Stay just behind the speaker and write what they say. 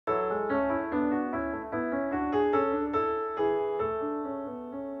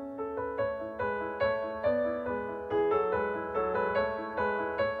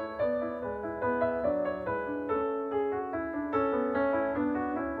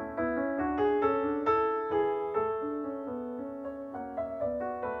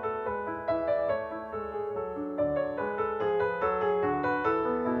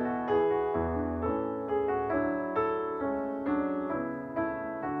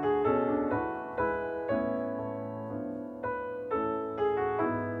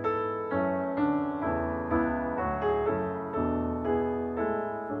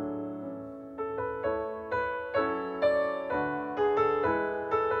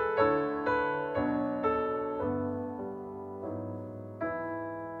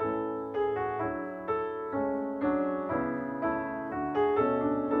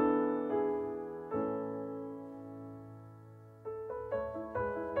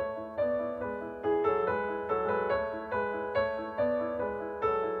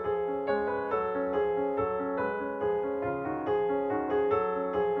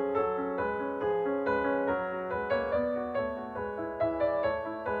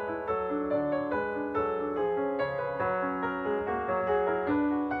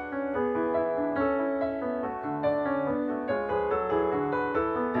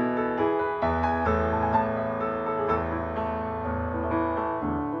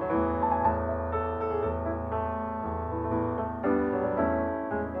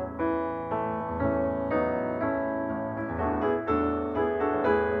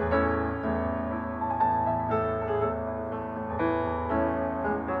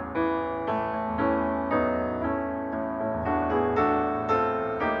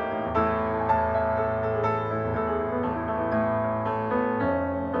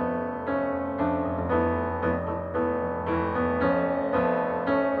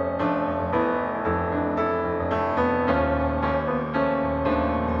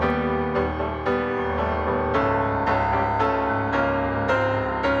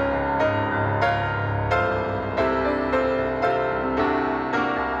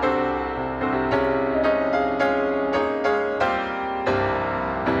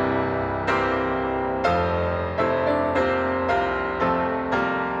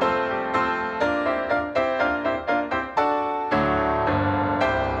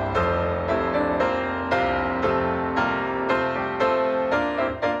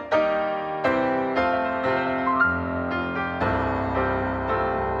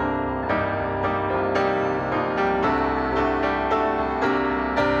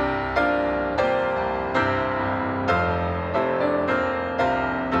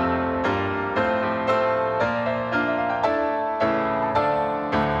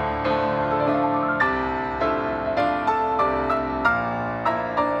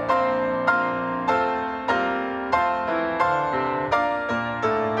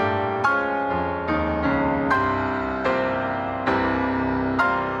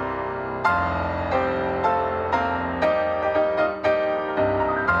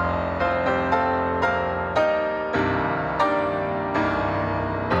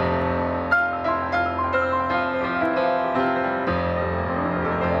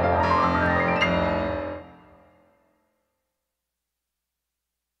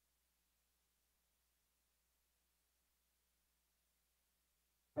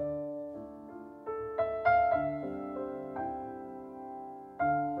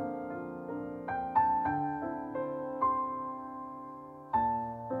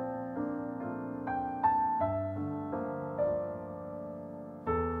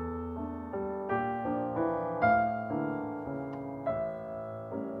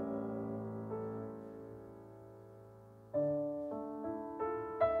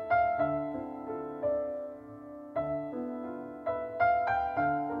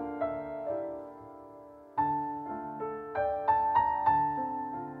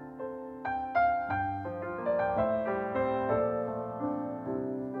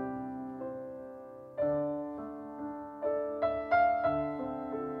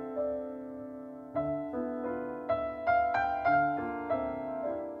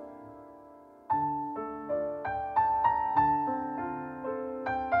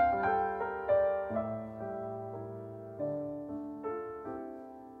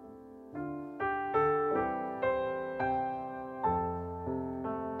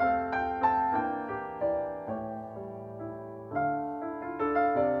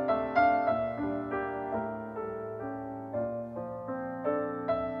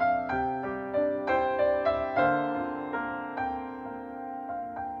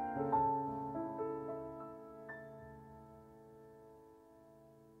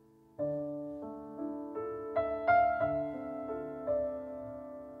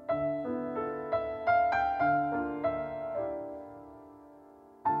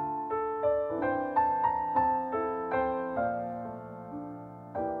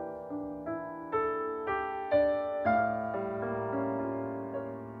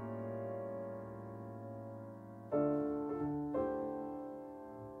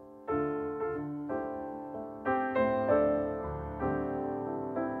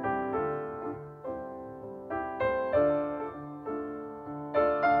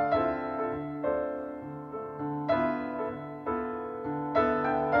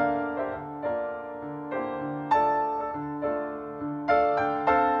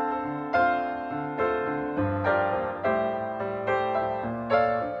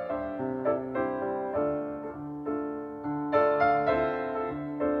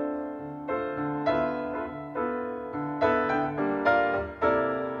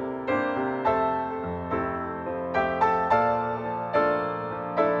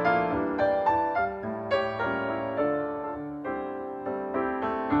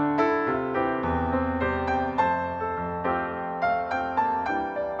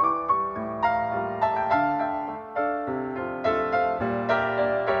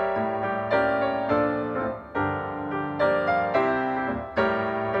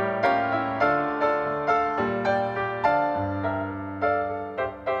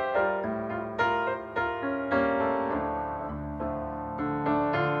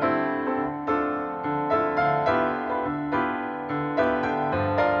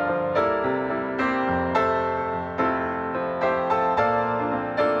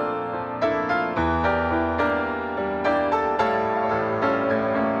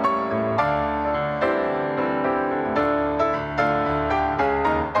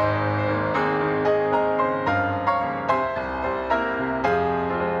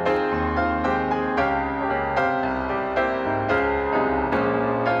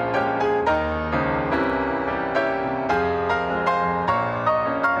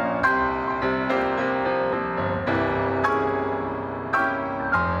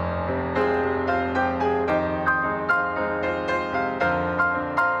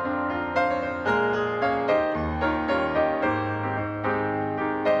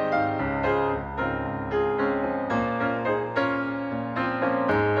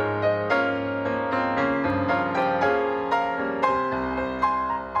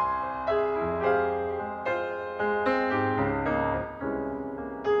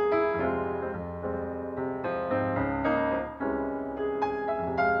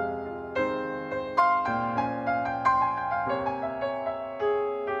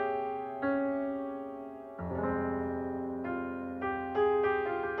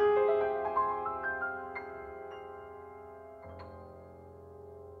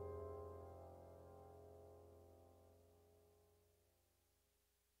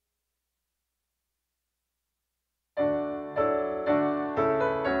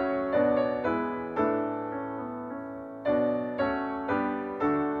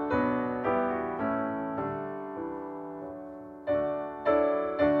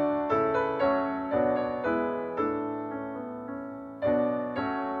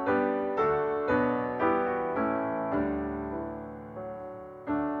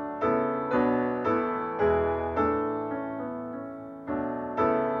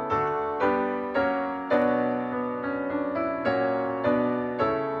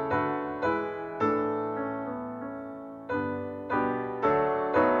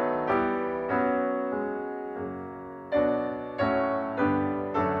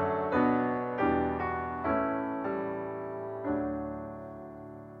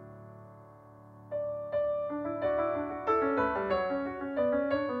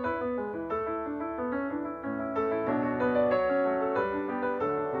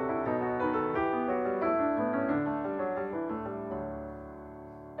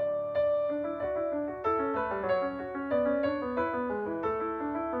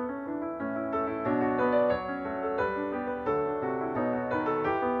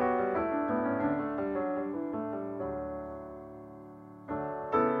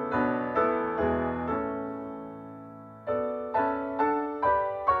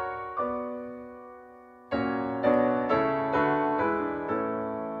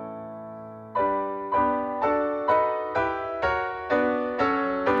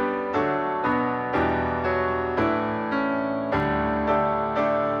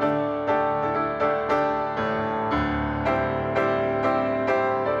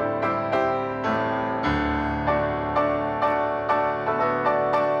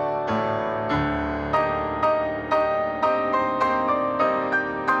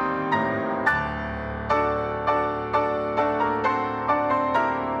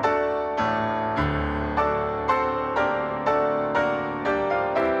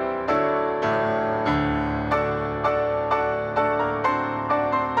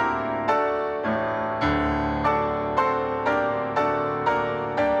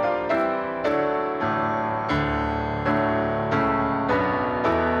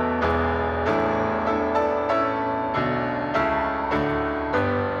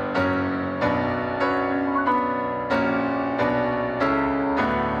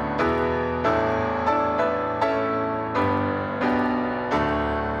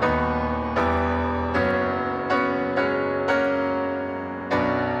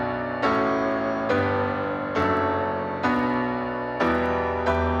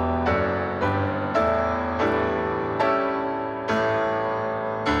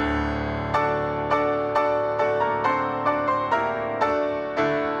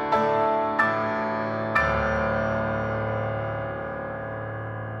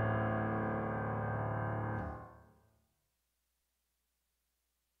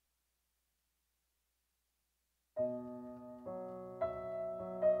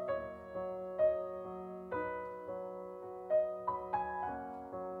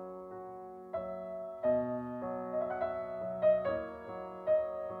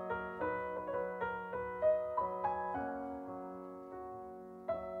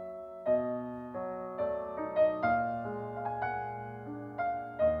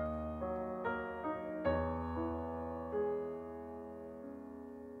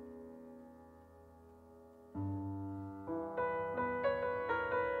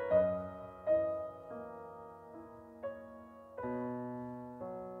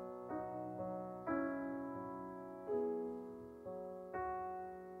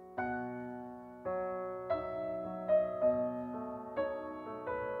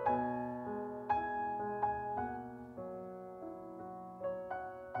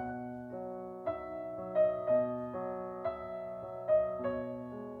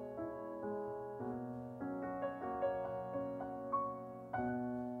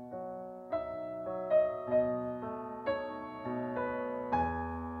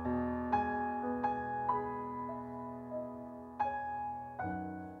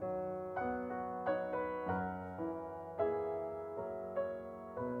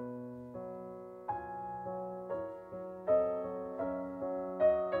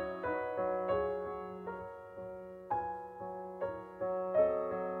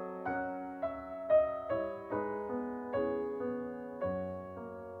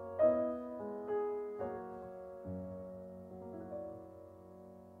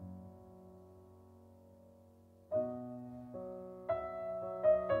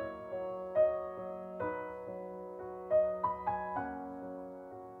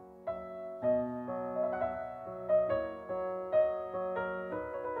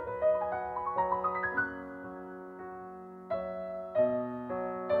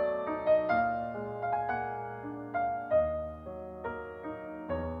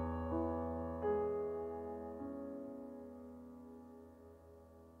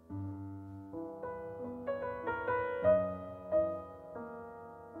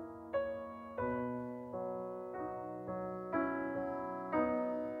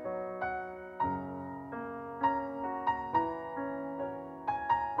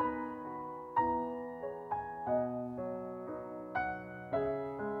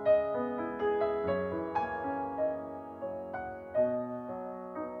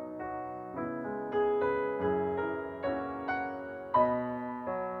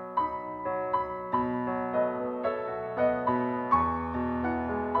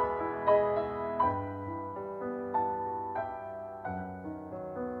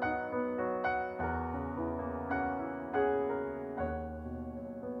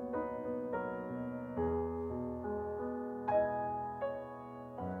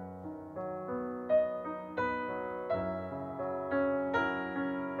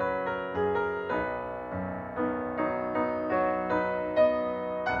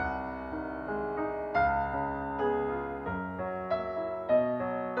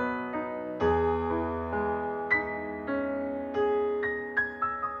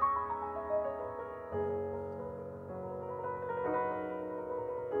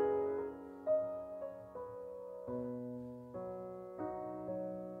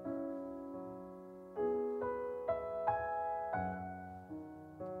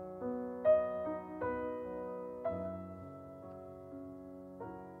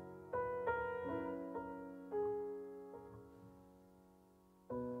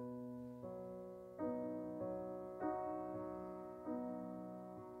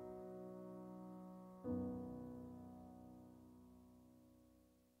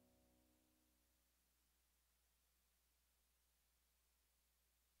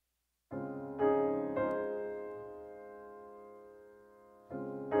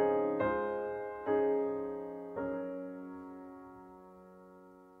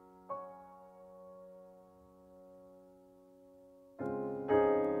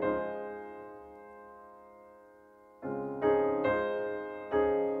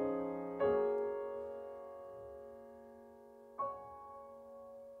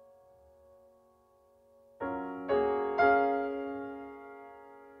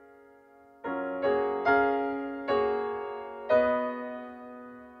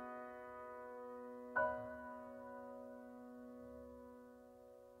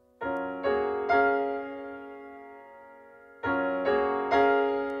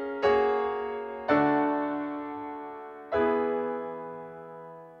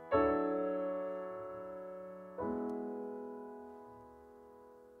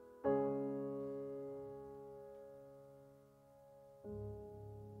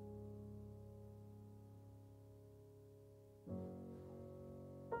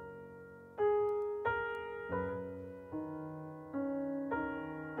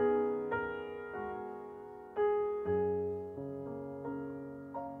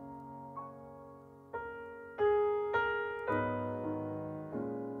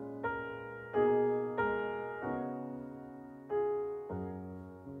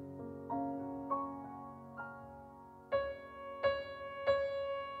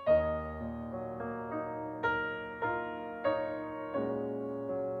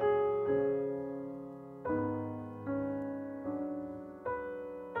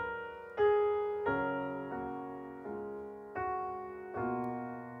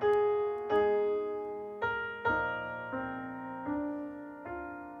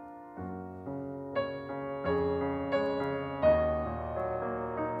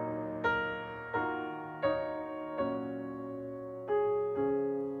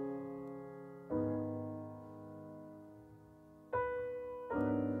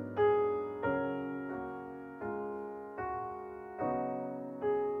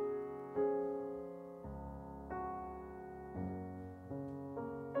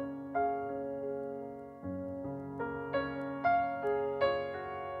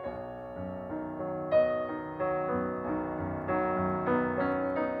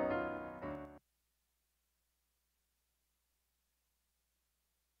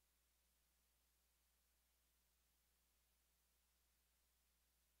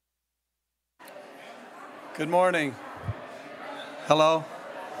Good morning. Hello.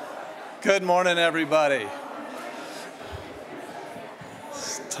 Good morning, everybody.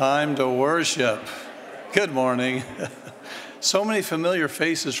 It's time to worship. Good morning. So many familiar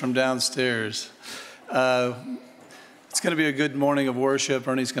faces from downstairs. It's going to be a good morning of worship.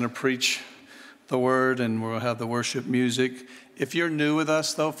 Ernie's going to preach the word, and we'll have the worship music. If you're new with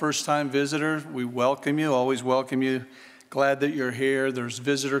us, though, first-time visitor, we welcome you, always welcome you. Glad that you're here. There's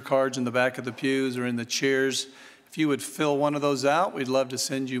visitor cards in the back of the pews or in the chairs. If you would fill one of those out, we'd love to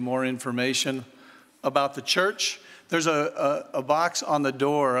send you more information about the church. There's a box on the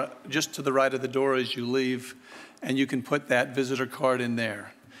door, just to the right of the door as you leave, and you can put that visitor card in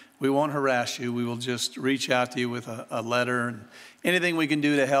there. We won't harass you. We will just reach out to you with a letter. And anything we can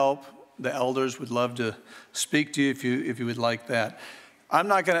do to help, the elders would love to speak to you if you would like that. I'm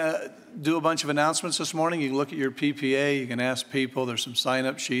not going to do a bunch of announcements this morning. You can look at your PPA. You can ask people. There's some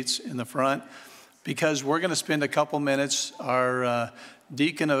sign-up sheets in the front because we're going to spend a couple minutes. Our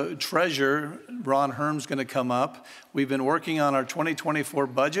deacon treasurer, Ron Herm's going to come up. We've been working on our 2024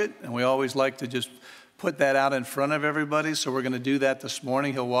 budget, and we always like to just put that out in front of everybody. So we're going to do that this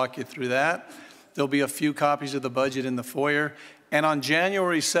morning. He'll walk you through that. There'll be a few copies of the budget in the foyer. And on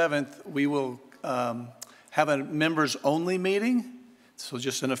January 7th, we will have a members-only meeting. So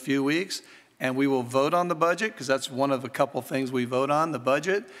just in a few weeks, and we will vote on the budget because that's one of a couple things we vote on, the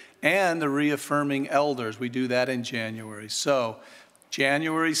budget, and the reaffirming elders. We do that in January. So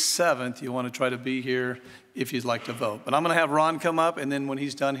January 7th, you want to try to be here if you'd like to vote. But I'm going to have Ron come up, and then when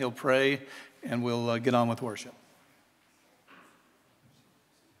he's done, he'll pray, and we'll get on with worship.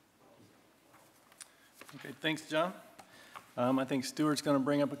 Okay, thanks, John. I think Stuart's going to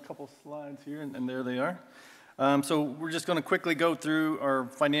bring up a couple slides here, and there they are. So we're just going to quickly go through our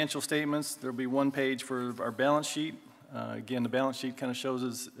financial statements. There'll be one page for our balance sheet. Again, the balance sheet kind of shows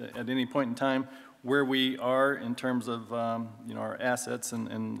us at any point in time where we are in terms of our assets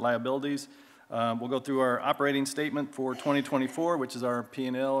and liabilities. We'll go through our operating statement for 2024, which is our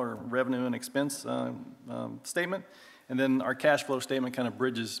P&L or revenue and expense statement. And then our cash flow statement kind of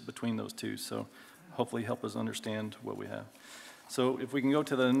bridges between those two. So hopefully help us understand what we have. So if we can go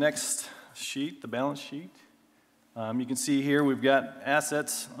to the next sheet, the balance sheet. You can see here we've got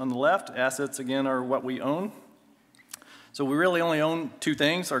assets on the left. Assets, again, are what we own. So we really only own two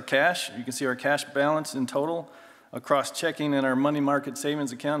things, our cash. You can see our cash balance in total across checking and our money market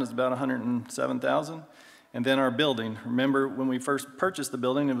savings account is about $107,000. And then our building. Remember, when we first purchased the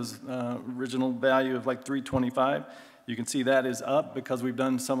building, it was original value of like $325,000. You can see that is up because we've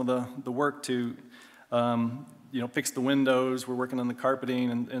done some of the work to fix the windows. We're working on the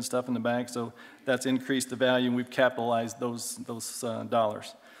carpeting and stuff in the back, so that's increased the value, and we've capitalized those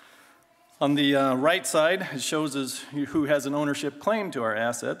dollars. On the right side, it shows us who has an ownership claim to our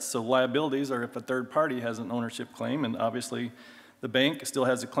assets. So liabilities are if a third party has an ownership claim, and obviously the bank still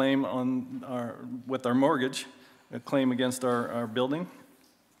has a claim with our mortgage, a claim against our building.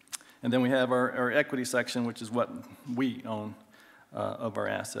 And then we have our equity section, which is what we own of our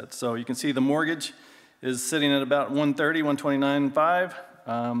assets. So you can see the mortgage is sitting at about $129,500.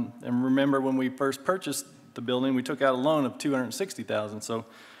 And remember, when we first purchased the building, we took out a loan of $260,000. So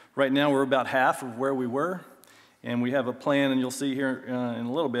right now we're about half of where we were, and we have a plan, and you'll see here in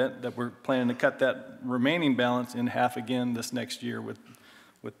a little bit that we're planning to cut that remaining balance in half again this next year with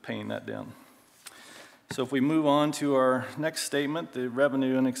paying that down. So if we move on to our next statement, the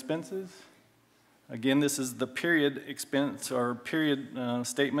revenue and expenses. Again, this is the period expense or period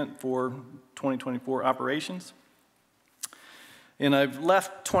statement for 2024 operations. And I've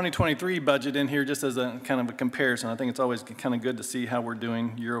left 2023 budget in here just as a kind of a comparison. I think it's always kind of good to see how we're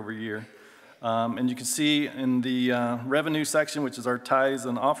doing year over year. And you can see in the revenue section, which is our tithes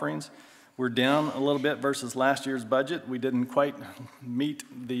and offerings, we're down a little bit versus last year's budget. We didn't quite meet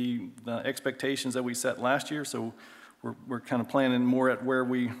the expectations that we set last year, so we're kind of planning more at where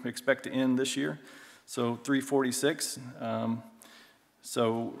we expect to end this year. So 346.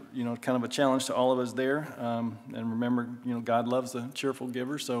 So, kind of a challenge to all of us there. And remember, God loves a cheerful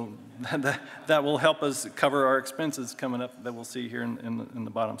giver, so that will help us cover our expenses coming up that we'll see here in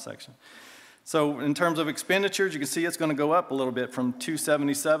the bottom section. So in terms of expenditures, you can see it's going to go up a little bit from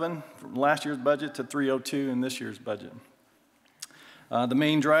 277 from last year's budget to 302 in this year's budget. The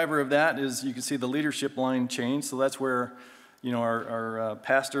main driver of that is you can see the leadership line change. So that's where, our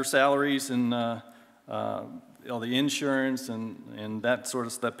pastor salaries and all the insurance and that sort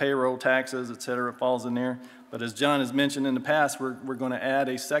of stuff, payroll, taxes, et cetera, falls in there. But as John has mentioned in the past, we're going to add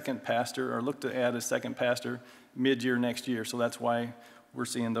a second pastor or look to add a second pastor mid-year next year. So that's why we're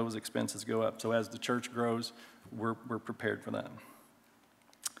seeing those expenses go up. So as the church grows, we're prepared for that.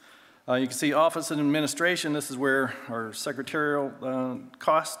 You can see office and administration. This is where our secretarial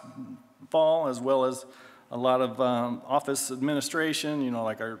costs fall, as well as a lot of office administration,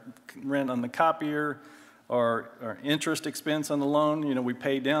 like our rent on the copier, or our interest expense on the loan. We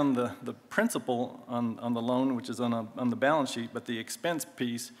pay down the principal on the loan, which is on the balance sheet, but the expense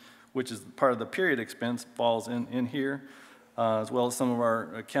piece, which is part of the period expense, falls in here, as well as some of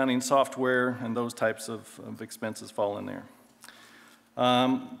our accounting software and those types of expenses fall in there.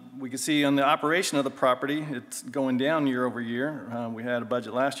 We can see on the operation of the property, it's going down year over year. We had a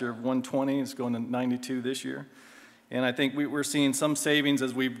budget last year of 120, it's going to 92 this year. And I think we're seeing some savings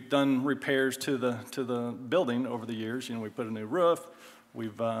as we've done repairs to the building over the years. We put a new roof,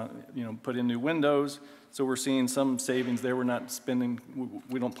 we've put in new windows, so we're seeing some savings there. We're not spending,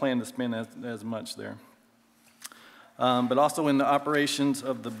 we don't plan to spend as much there. But also in the operations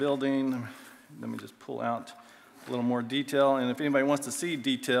of the building, let me just pull out a little more detail, and if anybody wants to see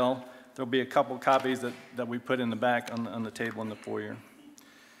detail, there'll be a couple copies that we put in the back on the table in the foyer.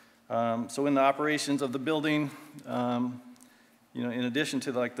 So in the operations of the building, in addition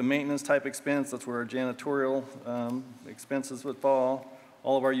to the maintenance type expense, that's where our janitorial expenses would fall,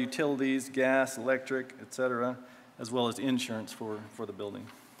 all of our utilities, gas, electric, etc., as well as insurance for the building.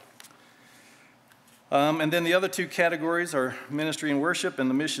 And then the other two categories are ministry and worship, and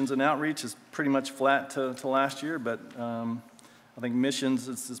the missions and outreach is pretty much flat to last year, but I think missions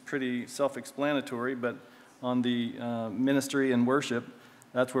is pretty self-explanatory, but on the ministry and worship,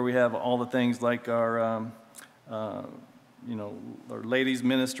 that's where we have all the things like our ladies'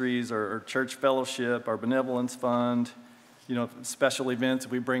 ministries, our church fellowship, our benevolence fund, special events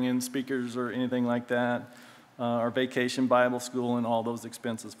if we bring in speakers or anything like that, our vacation Bible school, and all those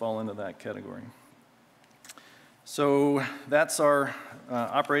expenses fall into that category. So that's our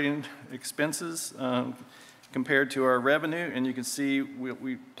operating expenses compared to our revenue, and you can see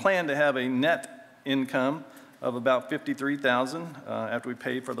we plan to have a net income of about $53,000 after we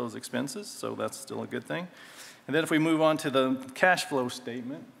pay for those expenses, so that's still a good thing. And then if we move on to the cash flow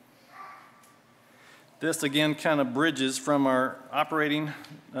statement, this again kind of bridges from our operating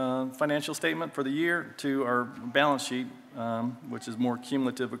financial statement for the year to our balance sheet, which is more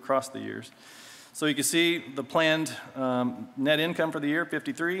cumulative across the years. So you can see the planned net income for the year,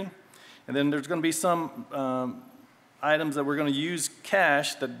 53, and then there's going to be some items that we're going to use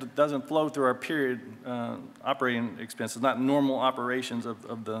cash that doesn't flow through our period operating expenses, not normal operations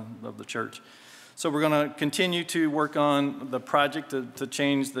of the church. So we're going to continue to work on the project to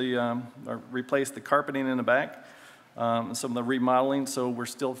change or replace the carpeting in the back, some of the remodeling. So we're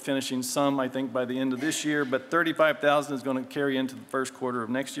still finishing some, I think, by the end of this year, but $35,000 is going to carry into the first quarter of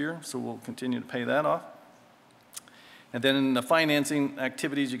next year, so we'll continue to pay that off. And then in the financing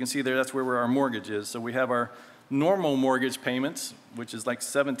activities, you can see there, that's where our mortgage is. So we have our normal mortgage payments, which is like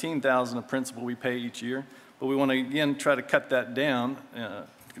 $17,000 of principal we pay each year, but we want to again try to cut that down,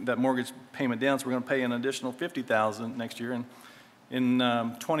 that mortgage payment down, so we're going to pay an additional $50,000 next year. And in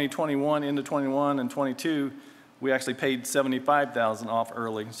 2021, into 21 and 22, we actually paid $75,000 off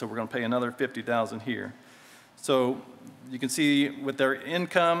early, so we're going to pay another $50,000 here. So you can see with their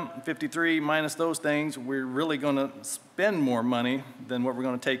income, 53 minus those things, we're really going to spend more money than what we're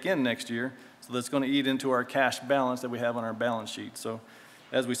going to take in next year. So that's going to eat into our cash balance that we have on our balance sheet. So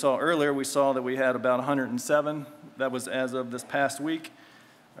as we saw earlier, we saw that we had about 107. That was as of this past week.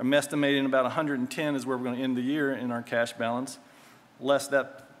 I'm estimating about 110 is where we're going to end the year in our cash balance, less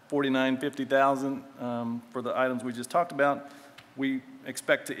that 49, 50,000 for the items we just talked about. We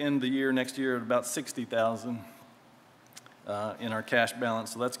expect to end the year next year at about 60,000 in our cash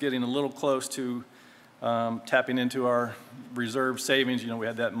balance. So that's getting a little close to tapping into our reserve savings. We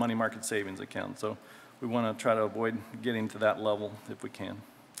had that money market savings account. So we want to try to avoid getting to that level if we can.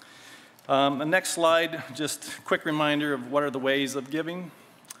 The next slide, just a quick reminder of what are the ways of giving.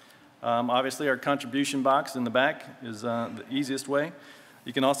 Obviously, our contribution box in the back is the easiest way.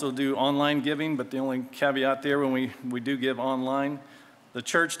 You can also do online giving, but the only caveat there when we do give online, the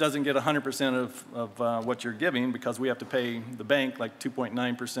church doesn't get 100% of what you're giving because we have to pay the bank like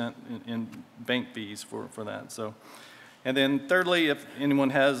 2.9% in bank fees for that. So, and then thirdly, if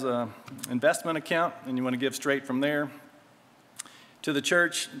anyone has an investment account and you want to give straight from there to the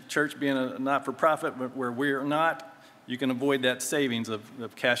church being a not-for-profit where we're not, you can avoid that savings of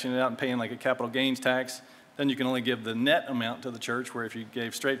cashing it out and paying like a capital gains tax. Then you can only give the net amount to the church, where if you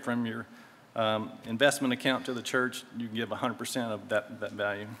gave straight from your investment account to the church, you can give 100% of that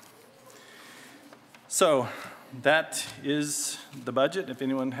value. So that is the budget. If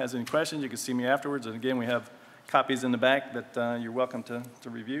anyone has any questions, you can see me afterwards. And again, we have copies in the back that you're welcome to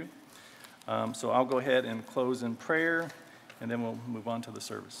review. So I'll go ahead and close in prayer, and then we'll move on to the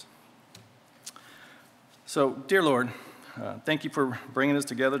service. So, dear Lord, thank you for bringing us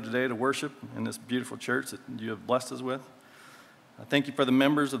together today to worship in this beautiful church that you have blessed us with. Thank you for the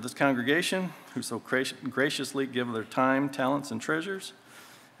members of this congregation who so graciously give their time, talents, and treasures.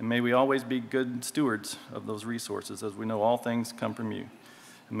 And may we always be good stewards of those resources, as we know all things come from you.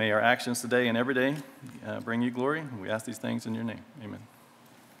 And may our actions today and every day bring you glory. And we ask these things in your name. Amen.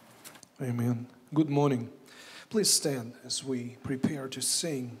 Amen. Good morning. Please stand as we prepare to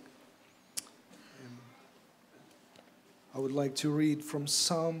sing. I would like to read from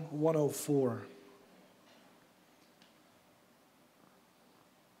Psalm 104.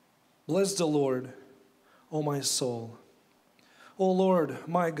 Bless the Lord, O my soul. O Lord,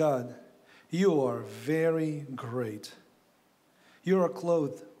 my God, you are very great. You are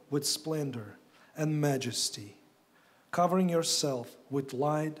clothed with splendor and majesty, covering yourself with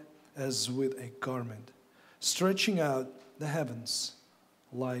light as with a garment, stretching out the heavens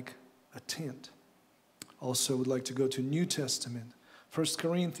like a tent. Also, I would like to go to New Testament. 1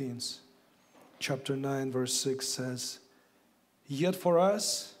 Corinthians chapter 9, verse 6 says, Yet for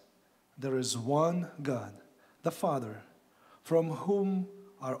us there is one God, the Father, from whom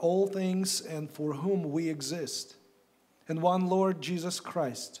are all things and for whom we exist, and one Lord Jesus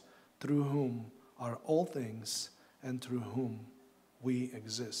Christ, through whom are all things and through whom we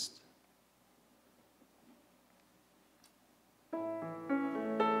exist.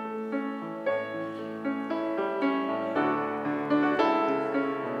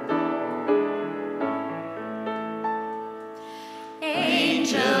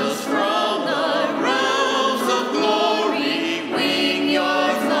 Angels from the realms of glory, wing your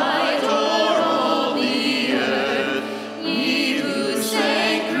flight o'er all the earth. Ye who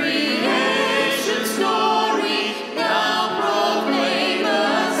sang creation's story, now proclaim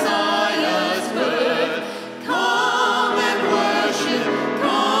the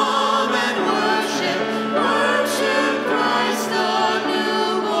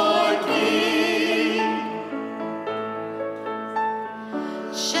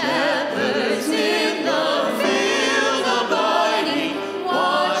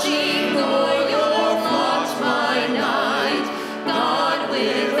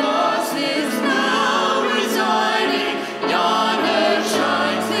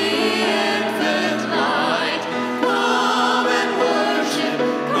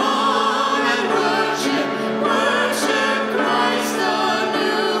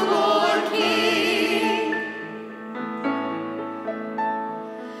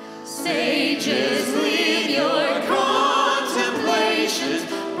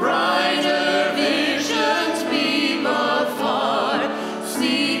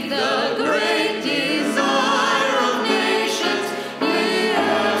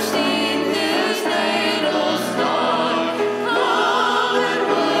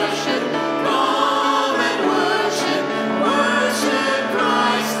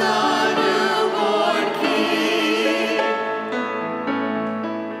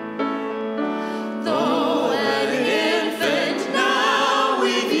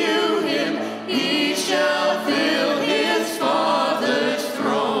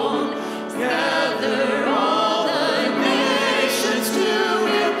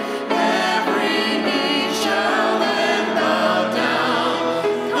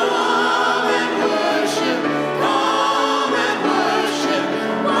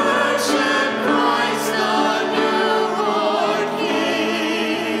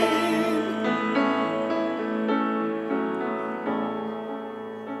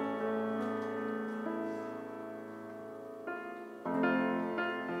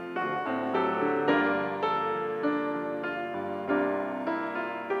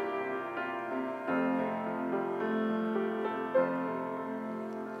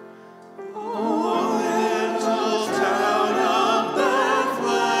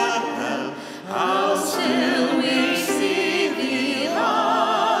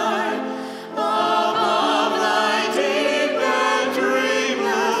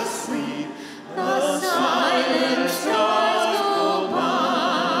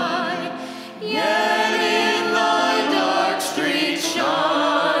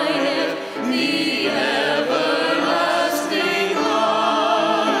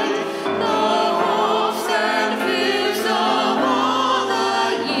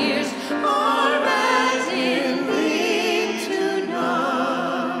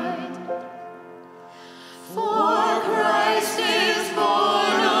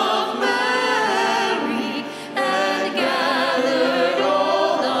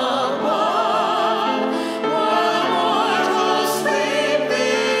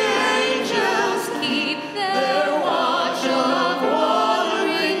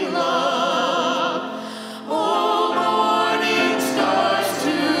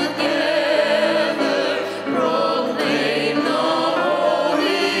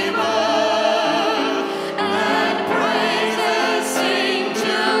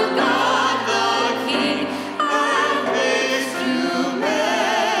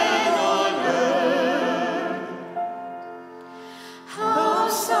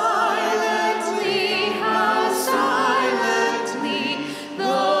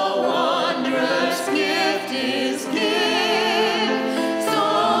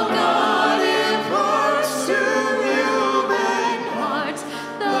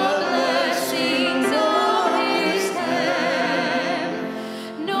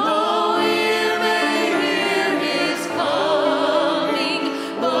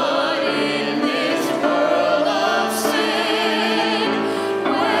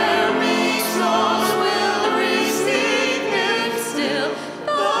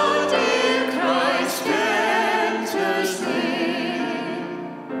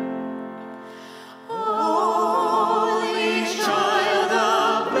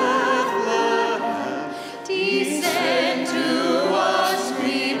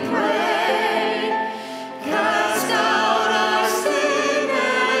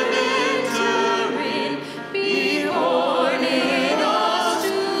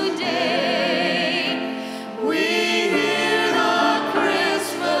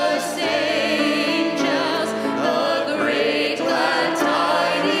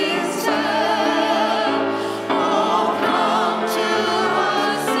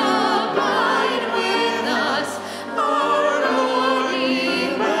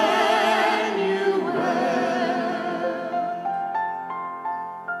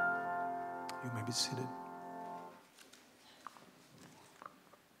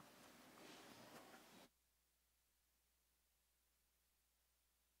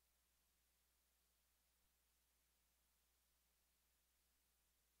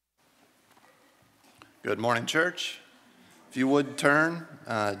Good morning, church. If you would turn,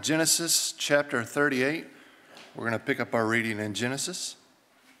 Genesis chapter 38. We're going to pick up our reading in Genesis.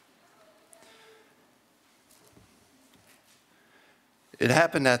 It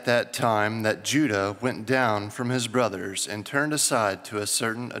happened at that time that Judah went down from his brothers and turned aside to a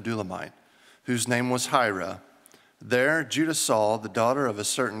certain Adulamite, whose name was Hira. There Judah saw the daughter of a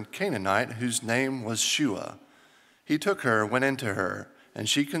certain Canaanite, whose name was Shua. He took her, went into her, and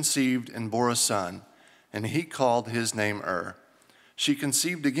she conceived and bore a son, and he called his name She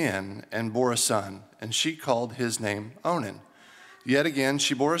conceived again and bore a son, and she called his name Onan. Yet again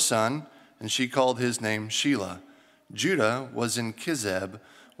she bore a son, and she called his name Shelah. Judah was in Kizeb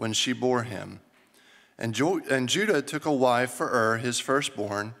when she bore him. And Judah took a wife for his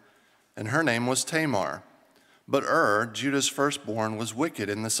firstborn, and her name was Tamar. But Judah's firstborn, was wicked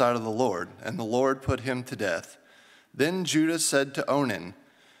in the sight of the Lord, and the Lord put him to death. Then Judah said to Onan,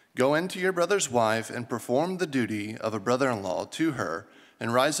 Go into your brother's wife and perform the duty of a brother-in-law to her,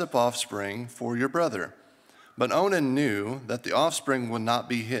 and rise up offspring for your brother. But Onan knew that the offspring would not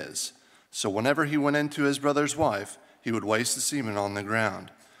be his. So whenever he went into his brother's wife, he would waste the semen on the ground,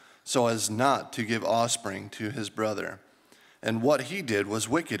 so as not to give offspring to his brother. And what he did was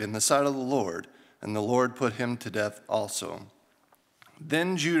wicked in the sight of the Lord, and the Lord put him to death also.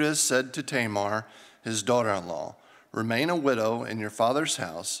 Then Judah said to Tamar, his daughter-in-law, Remain a widow in your father's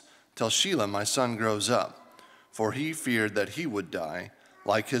house till Shelah my son grows up, for he feared that he would die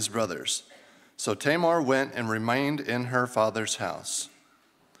like his brothers. So Tamar went and remained in her father's house.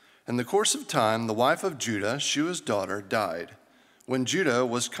 In the course of time, the wife of Judah, Shua's daughter, died. When Judah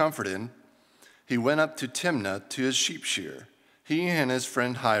was comforted, he went up to Timnah to his sheep shear, he and his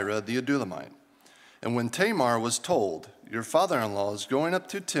friend Hira the Adulamite. And when Tamar was told, Your father-in-law is going up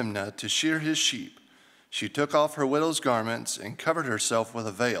to Timnah to shear his sheep, she took off her widow's garments and covered herself with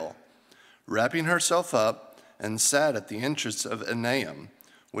a veil, wrapping herself up, and sat at the entrance of Enaim,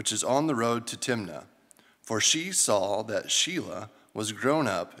 which is on the road to Timnah. For she saw that Shelah was grown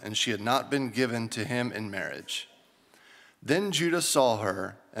up, and she had not been given to him in marriage. Then Judah saw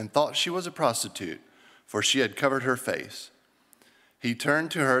her and thought she was a prostitute, for she had covered her face. He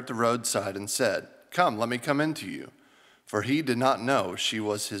turned to her at the roadside and said, Come, let me come in to you, for he did not know she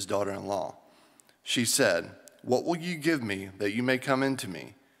was his daughter-in-law. She said, What will you give me that you may come in to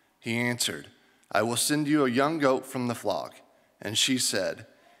me? He answered, I will send you a young goat from the flock. And she said,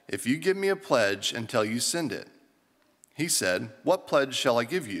 If you give me a pledge until you send it. He said, What pledge shall I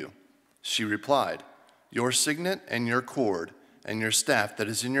give you? She replied, Your signet and your cord and your staff that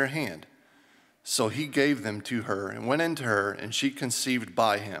is in your hand. So he gave them to her and went into her, and she conceived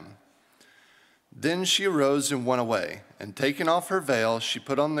by him. Then she arose and went away, and taking off her veil, she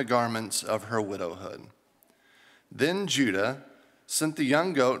put on the garments of her widowhood. Then Judah sent the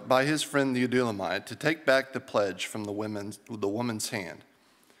young goat by his friend the Adulamite to take back the pledge from the woman's hand.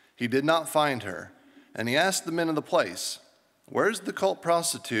 He did not find her, and he asked the men of the place, Where is the cult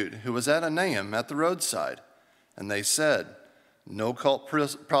prostitute who was at Enaim at the roadside? And they said, No cult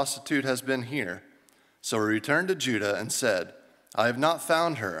prostitute has been here. So he returned to Judah and said, I have not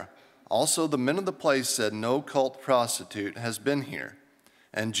found her. Also the men of the place said, No cult prostitute has been here.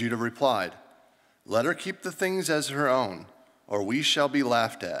 And Judah replied, Let her keep the things as her own, or we shall be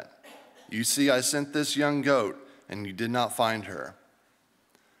laughed at. You see, I sent this young goat, and you did not find her.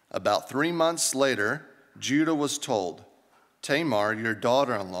 About 3 months later, Judah was told, Tamar, your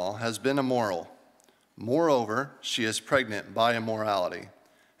daughter-in-law, has been immoral. Moreover, she is pregnant by immorality.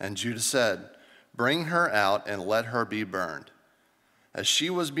 And Judah said, Bring her out and let her be burned. As she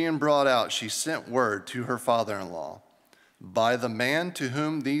was being brought out, she sent word to her father-in-law, By the man to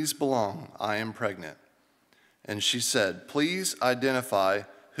whom these belong, I am pregnant. And she said, Please identify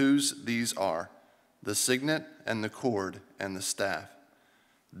whose these are, the signet and the cord and the staff.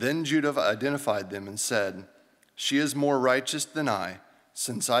 Then Judah identified them and said, She is more righteous than I,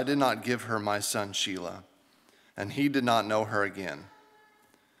 since I did not give her my son Shelah. And he did not know her again.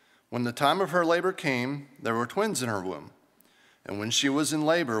 When the time of her labor came, there were twins in her womb. And when she was in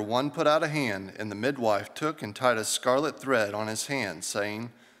labor, one put out a hand, and the midwife took and tied a scarlet thread on his hand,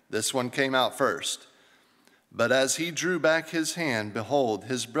 saying, This one came out first. But as he drew back his hand, behold,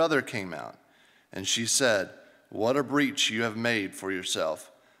 his brother came out. And she said, What a breach you have made for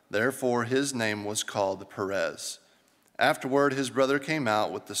yourself. Therefore his name was called Perez. Afterward his brother came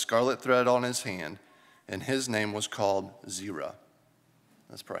out with the scarlet thread on his hand, and his name was called Zerah.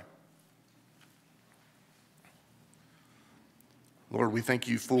 Let's pray. Lord, we thank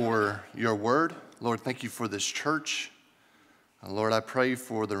you for your word. Lord, thank you for this church. Lord, I pray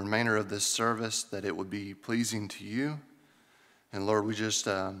for the remainder of this service that it would be pleasing to you, And Lord, we just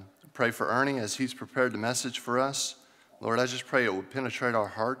pray for Ernie as he's prepared the message for us. Lord, I just pray it would penetrate our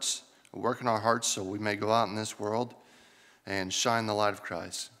hearts, work in our hearts so we may go out in this world and shine the light of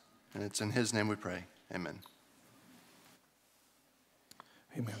Christ. And it's in his name we pray. Amen.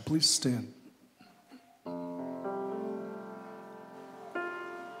 Amen. Please stand.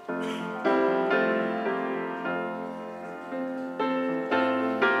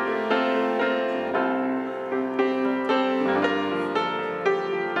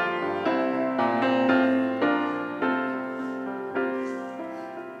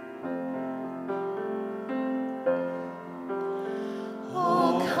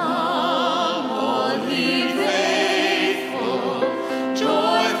 Oh, come, all ye faithful,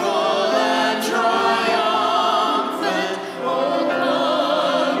 joyful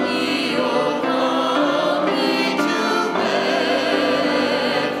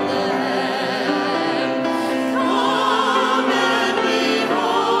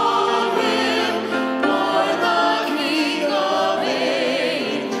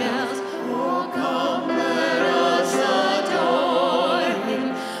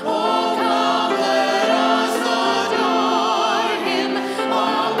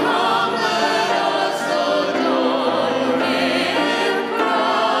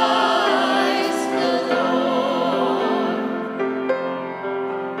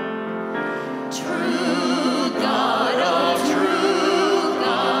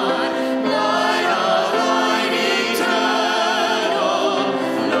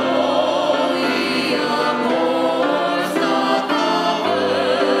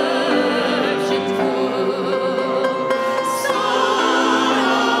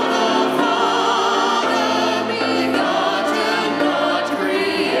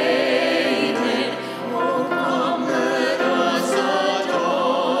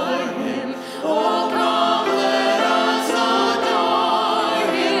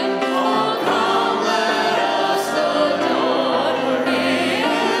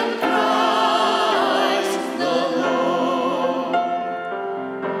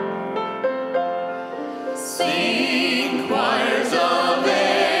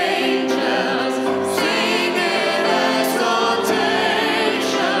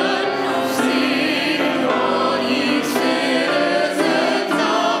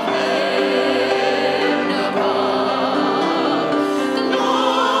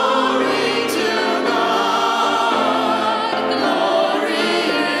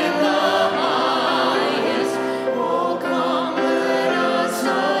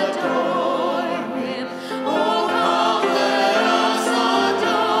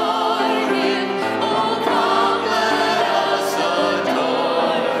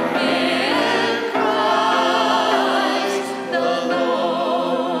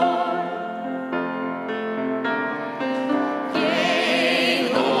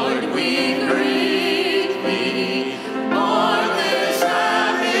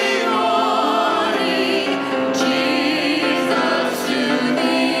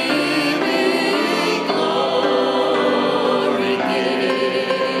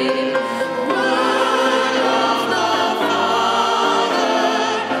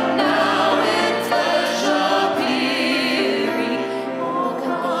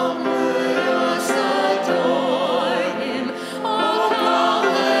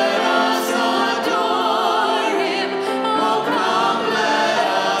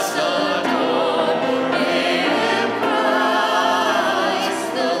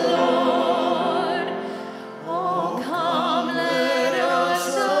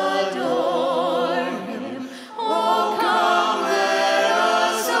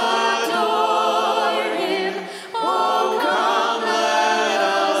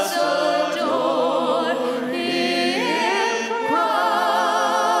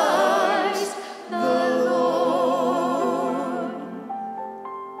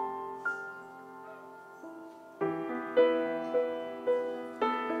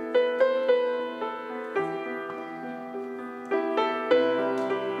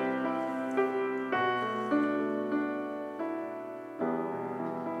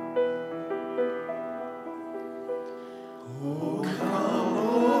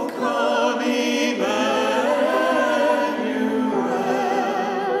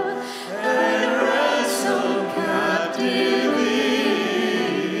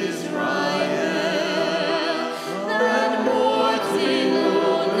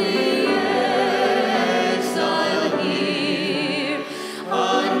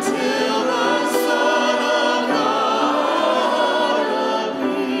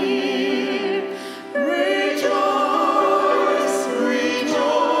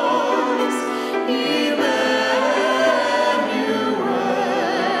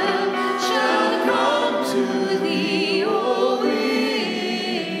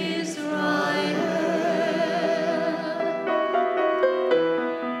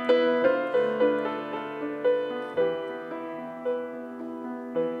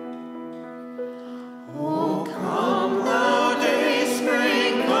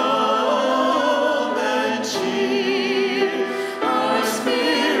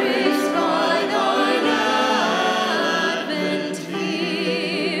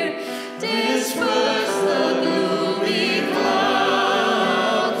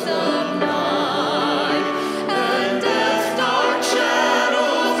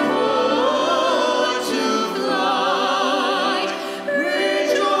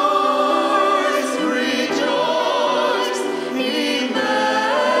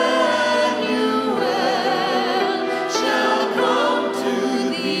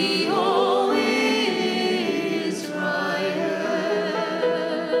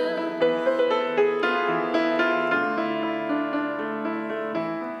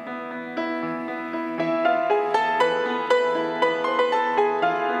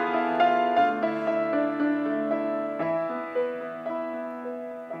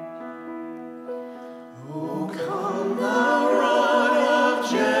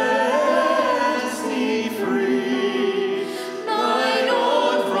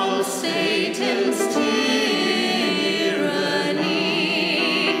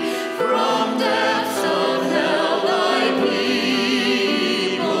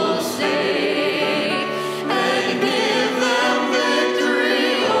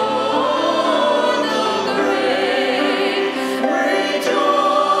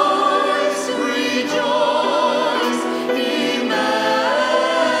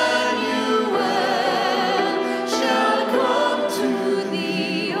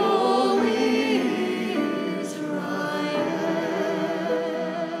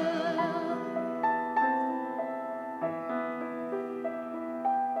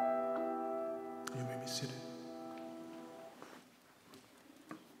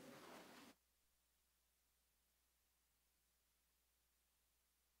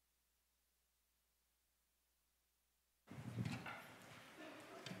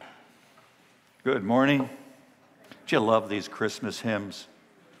Good morning. Don't you love these Christmas hymns?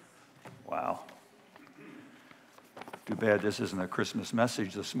 Wow. Too bad this isn't a Christmas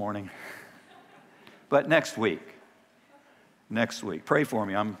message this morning. But next week, pray for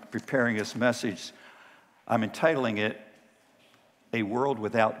me. I'm preparing this message. I'm entitling it, A World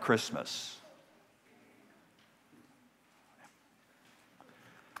Without Christmas.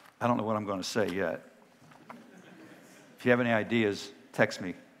 I don't know what I'm going to say yet. If you have any ideas, text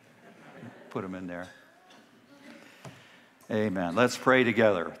me. Put them in there. Amen. Let's pray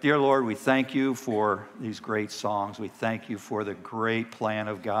together. Dear Lord, we thank you for these great songs. We thank you for the great plan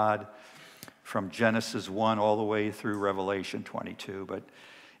of God from Genesis 1 all the way through Revelation 22. But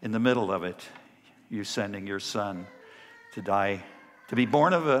in the middle of it, you sending your son to die, to be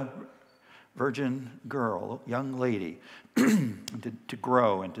born of a virgin girl, young lady, to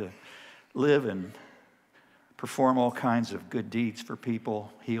grow and to live and perform all kinds of good deeds for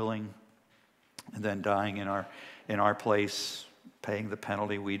people, healing, and then dying in our place, paying the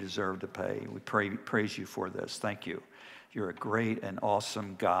penalty we deserve to pay. We praise you for this. Thank you. You're a great and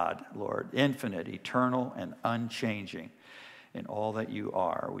awesome God, Lord, infinite, eternal, and unchanging in all that you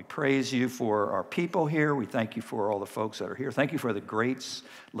are. We praise you for our people here. We thank you for all the folks that are here. Thank you for the great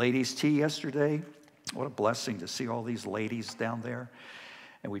ladies' tea yesterday. What a blessing to see all these ladies down there.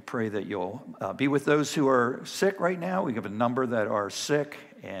 And we pray that you'll be with those who are sick right now. We have a number that are sick,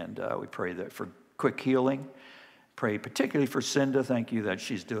 and we pray that for quick healing. Pray particularly for Cinda. Thank you that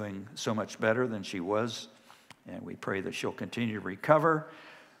she's doing so much better than she was. And we pray that she'll continue to recover.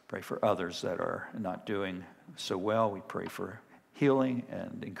 Pray for others that are not doing so well. We pray for healing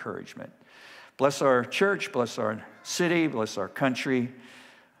and encouragement. Bless our church, bless our city, bless our country.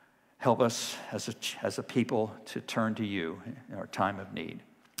 Help us as a people to turn to you in our time of need.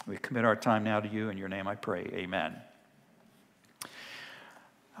 We commit our time now to you. In your name I pray. Amen.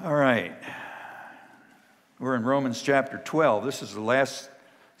 All right. We're in Romans chapter 12. This is the last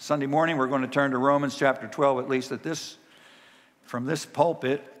Sunday morning. We're going to turn to Romans chapter 12, at least from this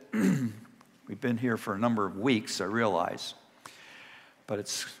pulpit. We've been here for a number of weeks, I realize. But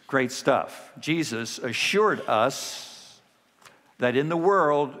it's great stuff. Jesus assured us that in the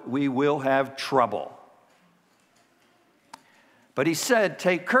world we will have trouble. But he said,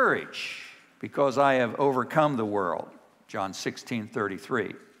 take courage, because I have overcome the world. John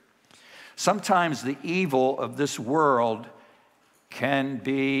 16:33. Sometimes the evil of this world can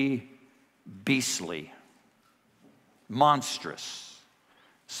be beastly, monstrous,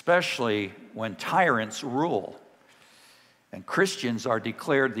 especially when tyrants rule and Christians are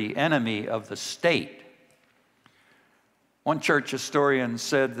declared the enemy of the state. One church historian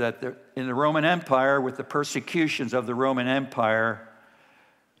said that in the Roman Empire, with the persecutions of the Roman Empire,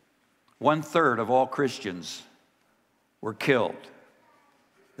 1/3 of all Christians were killed.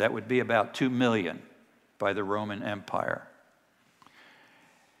 That would be about 2 million by the Roman Empire.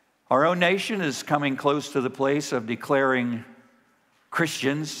 Our own nation is coming close to the place of declaring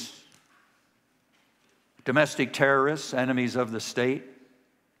Christians domestic terrorists, enemies of the state,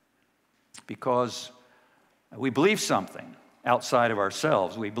 because we believe something outside of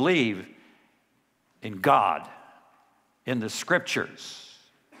ourselves. We believe in God, in the Scriptures,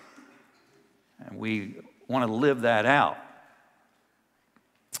 and we want to live that out.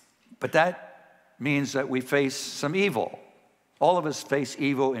 But that means that we face some evil. All of us face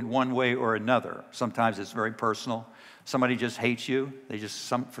evil in one way or another. Sometimes it's very personal. Somebody just hates you.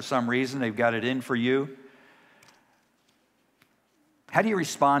 For some reason, they've got it in for you. How do you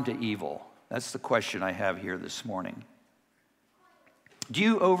respond to evil? That's the question I have here this morning. Do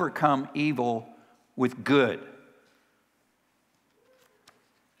you overcome evil with good?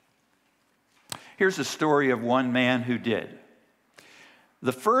 Here's a story of one man who did.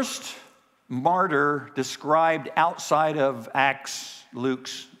 The first martyr described outside of Acts,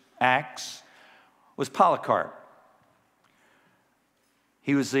 Luke's Acts, was Polycarp.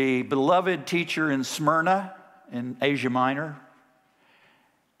 He was the beloved teacher in Smyrna in Asia Minor.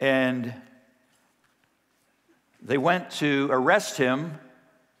 And they went to arrest him,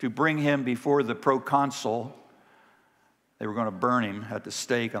 to bring him before the proconsul. They were going to burn him at the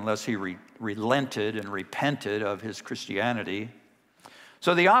stake unless he relented and repented of his Christianity.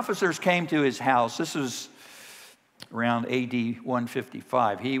 So the officers came to his house. This was around AD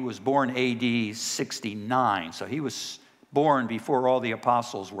 155. He was born AD 69, so he was born before all the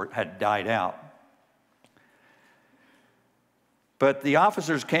apostles had died out. But the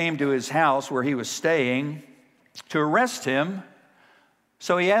officers came to his house where he was staying to arrest him.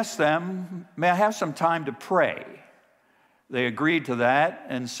 So he asked them, may I have some time to pray? They agreed to that.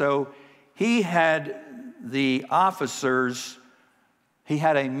 And so he had the officers he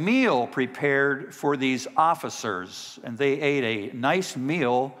had a meal prepared for these officers, and they ate a nice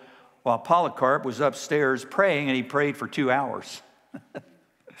meal while Polycarp was upstairs praying, and he prayed for 2 hours.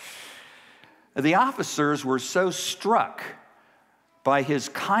 The officers were so struck by his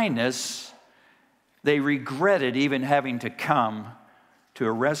kindness, they regretted even having to come to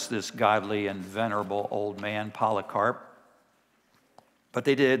arrest this godly and venerable old man, Polycarp. But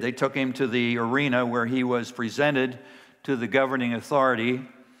they did. They took him to the arena where he was presented to the governing authority.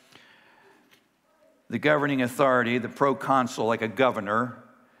 The governing authority, the proconsul, like a governor,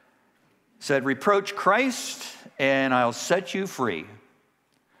 said, "Reproach Christ, and I'll set you free."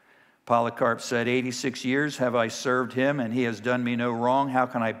 Polycarp said, 86 years have I served him, and he has done me no wrong. How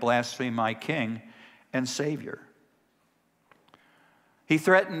can I blaspheme my king and Savior? He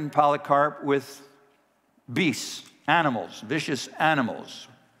threatened Polycarp with beasts, animals, vicious animals.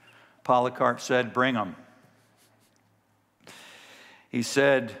 Polycarp said, "Bring them." He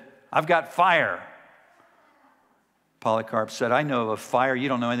said, "I've got fire." Polycarp said, "I know of a fire you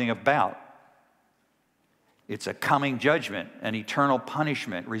don't know anything about. It's a coming judgment, an eternal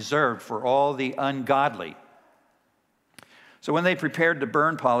punishment reserved for all the ungodly." So when they prepared to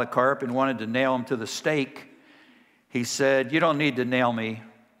burn Polycarp and wanted to nail him to the stake, he said, "You don't need to nail me,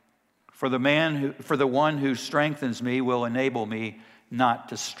 for the one who strengthens me will enable me not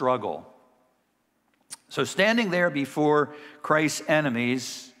to struggle." So standing there before Christ's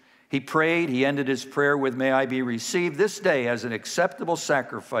enemies, he prayed. He ended his prayer with, "May I be received this day as an acceptable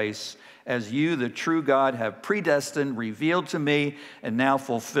sacrifice, as you, the true God, have predestined, revealed to me, and now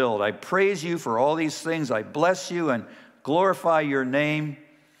fulfilled. I praise you for all these things. I bless you and glorify your name,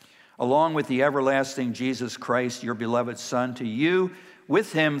 along with the everlasting Jesus Christ, your beloved Son. To you,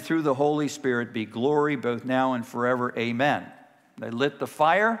 with him, through the Holy Spirit, be glory both now and forever. Amen." They lit the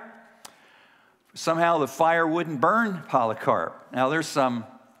fire. Somehow the fire wouldn't burn Polycarp. Now there's some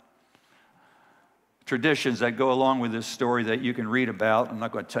traditions that go along with this story that you can read about. I'm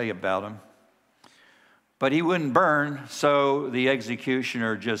not going to tell you about them. But he wouldn't burn, so the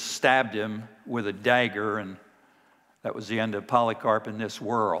executioner just stabbed him with a dagger, and that was the end of Polycarp in this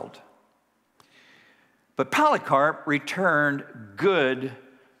world. But Polycarp returned good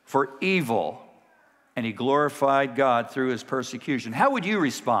for evil, and he glorified God through his persecution. How would you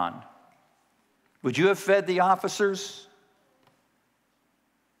respond? Would you have fed the officers?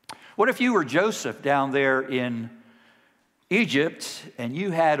 What if you were Joseph down there in Egypt and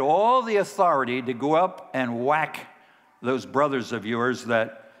you had all the authority to go up and whack those brothers of yours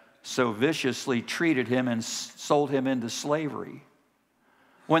that so viciously treated him and sold him into slavery?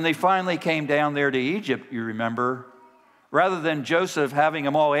 When they finally came down there to Egypt, you remember, rather than Joseph having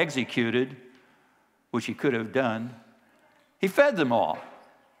them all executed, which he could have done, he fed them all.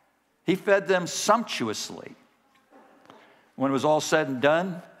 He fed them sumptuously. When it was all said and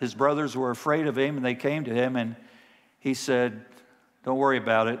done, his brothers were afraid of him, and they came to him, and he said, "Don't worry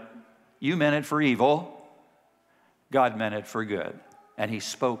about it. You meant it for evil. God meant it for good." And he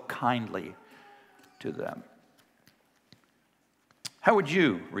spoke kindly to them. How would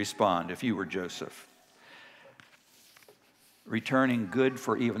you respond if you were Joseph? Returning good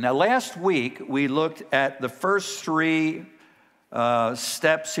for evil. Now, last week, we looked at the first three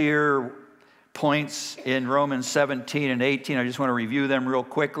steps here, points in Romans 17 and 18. I just want to review them real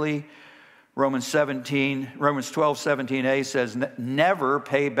quickly. Romans 12:17a says, "Never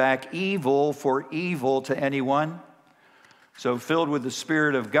pay back evil for evil to anyone." So filled with the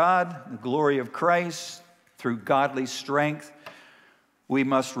Spirit of God, the glory of Christ, through godly strength, we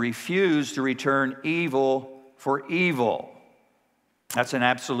must refuse to return evil for evil. That's an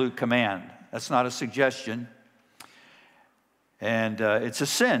absolute command. That's not a suggestion. And it's a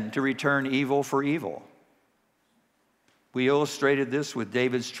sin to return evil for evil. We illustrated this with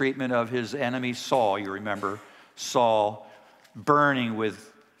David's treatment of his enemy Saul. You remember Saul, burning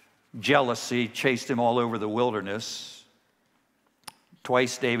with jealousy, chased him all over the wilderness.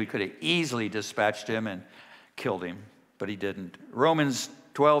 Twice David could have easily dispatched him and killed him, but he didn't. Romans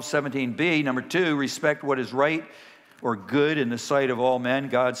 12:17b, number 2, respect what is right or good in the sight of all men.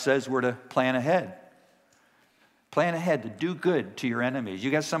 God says we're to plan ahead. Plan ahead to do good to your enemies.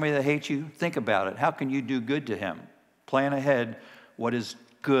 You got somebody that hates you? Think about it. How can you do good to him? Plan ahead what is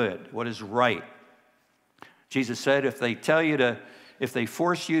good, what is right. Jesus said if they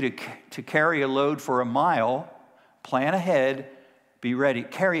force you to carry a load for a mile, plan ahead, be ready.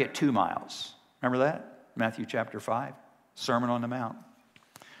 Carry it 2 miles. Remember that? Matthew chapter 5, Sermon on the Mount.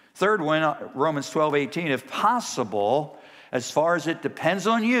 Third one, Romans 12:18, if possible, as far as it depends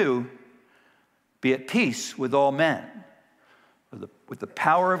on you, be at peace with all men. With the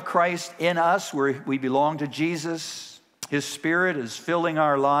power of Christ in us, where we belong to Jesus, His Spirit is filling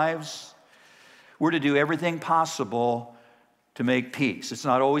our lives. We're to do everything possible to make peace. It's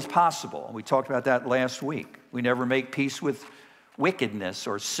not always possible. We talked about that last week. We never make peace with wickedness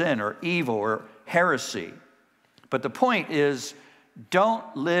or sin or evil or heresy. But the point is,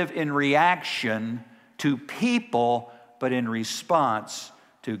 don't live in reaction to people, but in response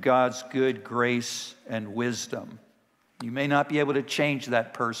to God's good grace and wisdom. You may not be able to change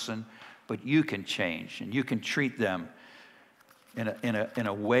that person, but you can change, and you can treat them in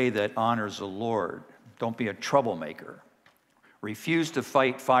a way that honors the Lord. Don't be a troublemaker. Refuse to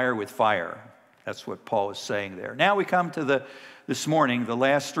fight fire with fire. That's what Paul is saying there. Now we come to this morning, the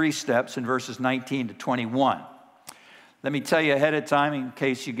last three steps in verses 19 to 21. Let me tell you ahead of time, in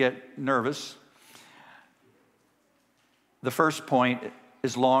case you get nervous, the first point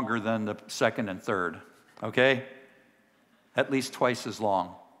is longer than the second and third, okay? At least twice as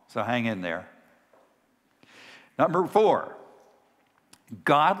long, so hang in there. Number 4,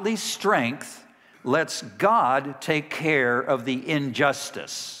 godly strength lets God take care of the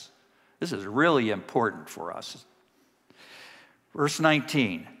injustice. This is really important for us. Verse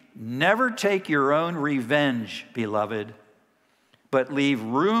 19, never take your own revenge, beloved, but leave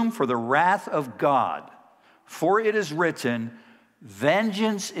room for the wrath of God. For it is written,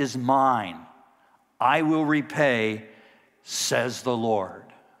 vengeance is mine, I will repay, says the Lord.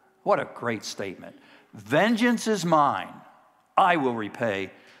 What a great statement. Vengeance is mine, I will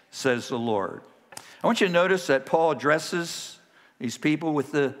repay, says the Lord. I want you to notice that Paul addresses these people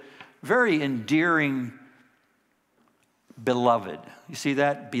with the very endearing beloved. You see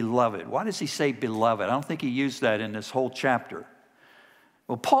that? Beloved. Why does he say beloved? I don't think he used that in this whole chapter.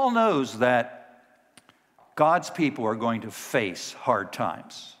 Well, Paul knows that God's people are going to face hard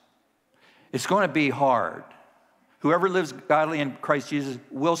times. It's going to be hard. Whoever lives godly in Christ Jesus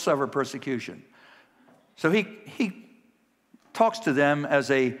will suffer persecution. So he talks to them as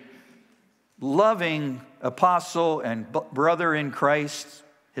a loving apostle and brother in Christ.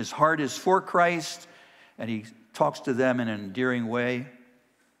 His heart is for Christ, and he talks to them in an endearing way.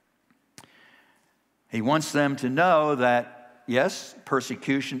 He wants them to know that, yes,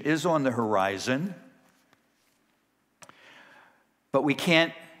 persecution is on the horizon, but we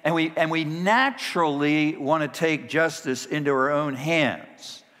can't, and we naturally want to take justice into our own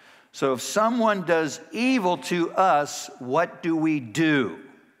hands. So if someone does evil to us, what do we do?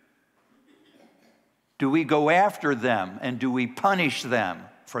 Do we go after them, and do we punish them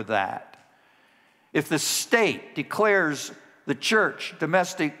for that? If the state declares the church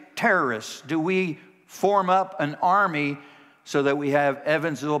domestic terrorists, do we form up an army so that we have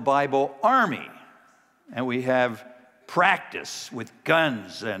Evansville Bible Army, and we have practice with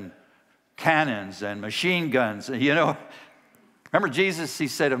guns and cannons and machine guns? You know, remember Jesus, he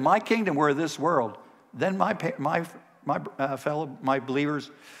said, if my kingdom were this world, then my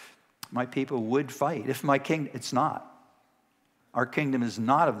believers, my people would fight. If my kingdom, it's not. Our kingdom is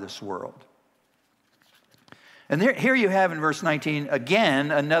not of this world. And here you have in verse 19,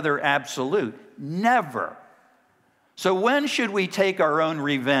 again, another absolute. Never. So when should we take our own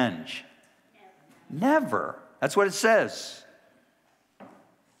revenge? Never. That's what it says.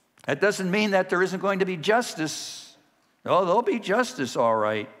 That doesn't mean that there isn't going to be justice. Oh, there'll be justice, all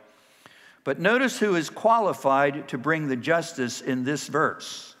right. But notice who is qualified to bring the justice in this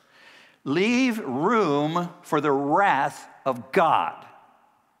verse. Leave room for the wrath of God.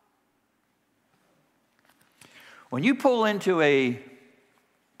 When you pull into a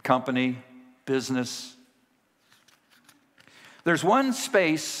company, business, there's one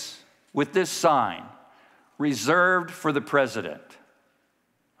space with this sign, reserved for the president.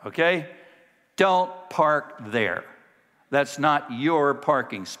 Okay? Don't park there. That's not your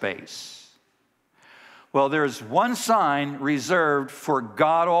parking space. Well, there's one sign reserved for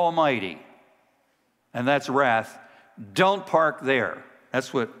God Almighty, and that's wrath. Don't park there.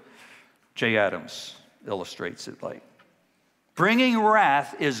 That's what J. Adams illustrates it like. Bringing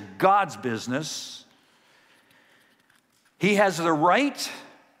wrath is God's business. He has the right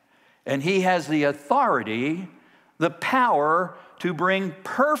and he has the authority, the power to bring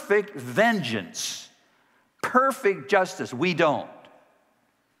perfect vengeance, perfect justice. We don't.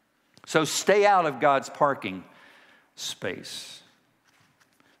 So stay out of God's parking space.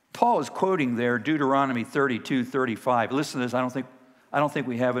 Paul is quoting there Deuteronomy 32:35. Listen to this. I don't think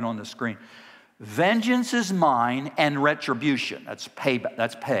we have it on the screen. Vengeance is mine and retribution. That's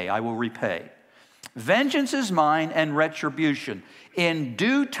pay. I will repay. Vengeance is mine and retribution. In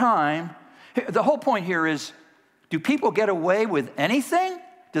due time, the whole point here is, do people get away with anything?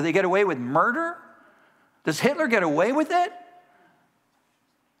 Do they get away with murder? Does Hitler get away with it?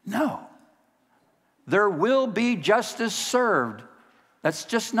 No. there will be justice served. That's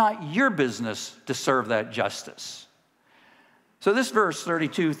just not your business to serve that justice. So this verse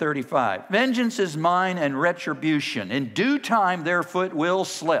 32, 35, vengeance is mine and retribution. In due time their foot will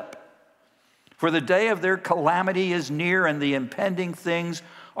slip. For the day of their calamity is near, and the impending things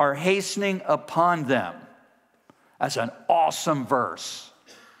are hastening upon them. That's an awesome verse.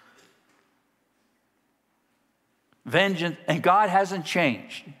 Vengeance, and God hasn't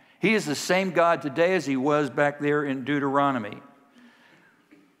changed. He is the same God today as he was back there in Deuteronomy.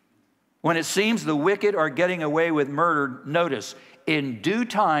 When it seems the wicked are getting away with murder, notice, in due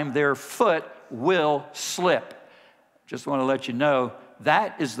time their foot will slip. Just want to let you know,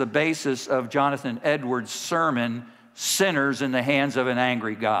 that is the basis of Jonathan Edwards' sermon, Sinners in the Hands of an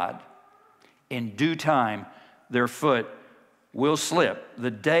Angry God. In due time, their foot will slip.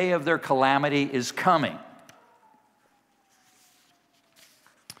 The day of their calamity is coming.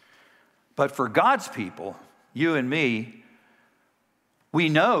 But for God's people, you and me, we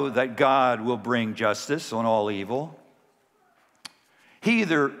know that God will bring justice on all evil. He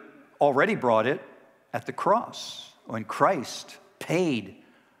either already brought it at the cross when Christ paid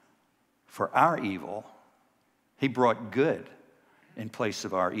for our evil. He brought good in place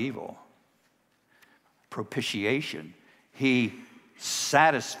of our evil. Propitiation. He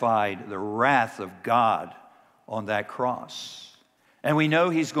satisfied the wrath of God on that cross. And we know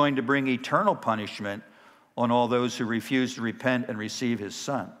he's going to bring eternal punishment on all those who refuse to repent and receive his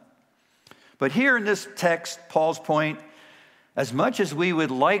Son. But here in this text, Paul's point, as much as we would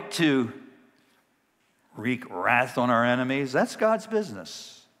like to wreak wrath on our enemies, that's God's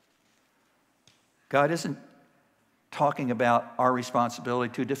business. God isn't talking about our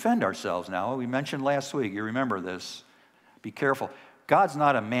responsibility to defend ourselves now. We mentioned last week, you remember this. Be careful. God's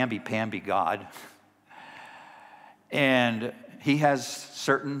not a mamby-pamby God. And he has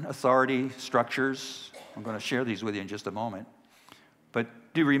certain authority structures. I'm going to share these with you in just a moment. But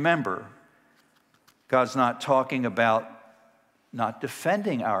do remember, God's not talking about not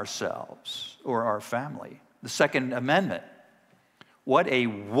defending ourselves or our family. The Second Amendment, what a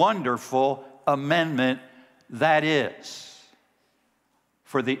wonderful amendment that is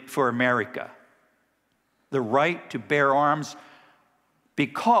for America. The right to bear arms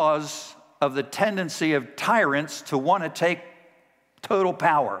because of the tendency of tyrants to want to take total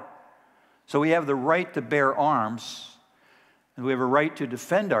power. So we have the right to bear arms, and we have a right to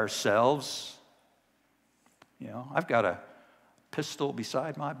defend ourselves. You know, I've got a pistol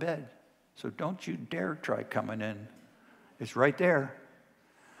beside my bed, so don't you dare try coming in. It's right there.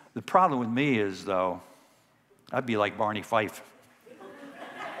 The problem with me is, though, I'd be like Barney Fife.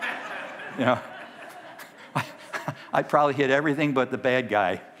 You know, I'd probably hit everything but the bad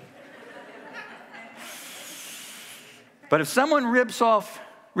guy. But if someone rips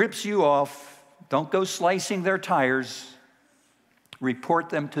you off, don't go slicing their tires. Report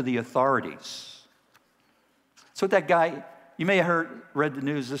them to the authorities. So that guy, you may have read the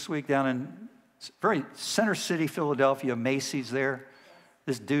news this week down in very Center City, Philadelphia, Macy's there.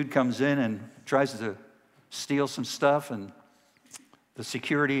 This dude comes in and tries to steal some stuff, and the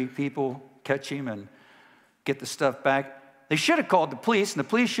security people catch him and get the stuff back. They should have called the police, and the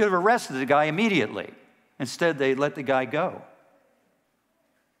police should have arrested the guy immediately. Instead, they let the guy go.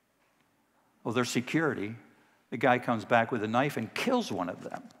 Well, their security, the guy comes back with a knife and kills one of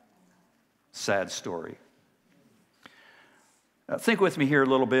them. Sad story. Think with me here a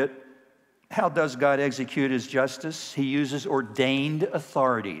little bit. How does God execute his justice? He uses ordained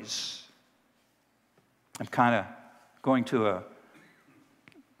authorities. I'm kind of going to a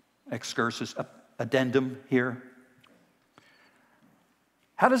excursus, addendum here.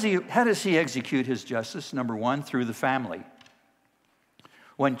 How does he execute his justice? Number one, through the family.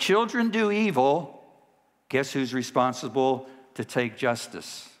 When children do evil, guess who's responsible to take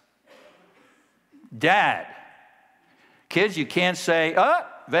justice? Dad. Kids, you can't say,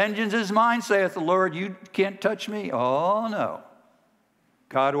 vengeance is mine, saith the Lord, you can't touch me. Oh, no.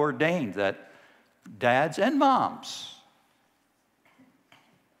 God ordained that dads and moms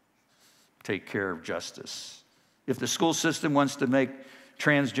take care of justice. If the school system wants to make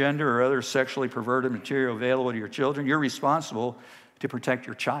transgender or other sexually perverted material available to your children, you're responsible to protect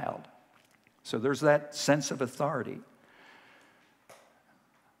your child. So there's that sense of authority.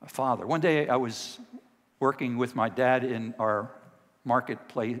 A father. One day I was working with my dad in our market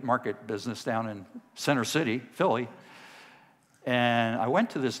business down in Center City, Philly, and I went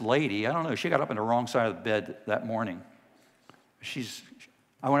to this lady. I don't know, she got up on the wrong side of the bed that morning.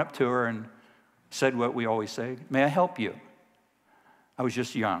 I went up to her and said what we always say, "May I help you?" I was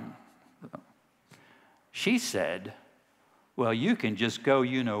just young. She said, "Well, you can just go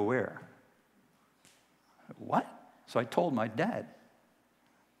you know where." What? So I told my dad.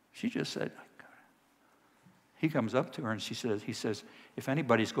 She just said, he comes up to her and he says, if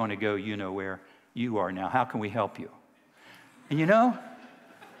anybody's going to go, you know where you are now. How can we help you? And you know,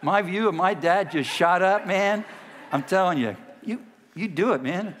 my view of my dad just shot up, man. I'm telling you, you do it,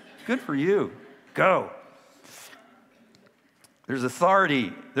 man. Good for you. Go. There's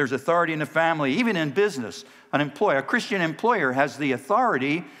authority. There's authority in the family, even in business. A Christian employer has the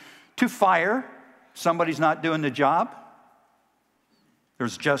authority to fire somebody's not doing the job.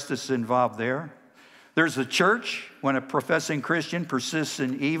 There's justice involved there. There's the church. When a professing Christian persists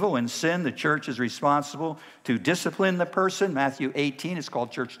in evil and sin, the church is responsible to discipline the person. Matthew 18, it's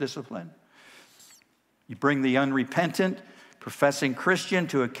called church discipline. You bring the unrepentant, professing Christian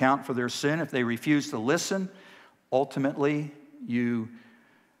to account for their sin. If they refuse to listen, ultimately you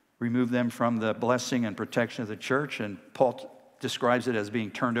remove them from the blessing and protection of the church. And Paul describes it as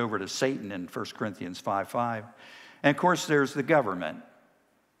being turned over to Satan in 1 Corinthians 5:5. And of course, there's the government.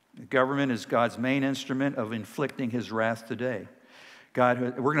 The government is God's main instrument of inflicting his wrath today.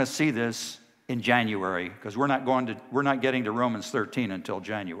 We're going to see this in January, because we're not getting to Romans 13 until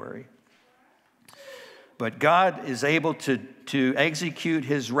January. But God is able to execute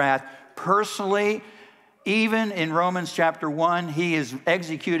his wrath personally. Even in Romans chapter 1, he is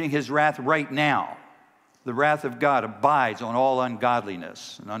executing his wrath right now. The wrath of God abides on all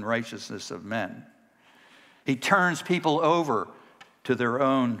ungodliness and unrighteousness of men. He turns people over to their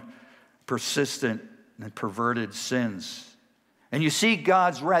own persistent and perverted sins. And you see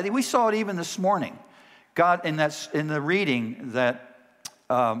God's wrath. We saw it even this morning. God, in the reading that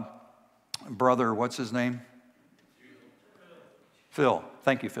brother, what's his name? Phil.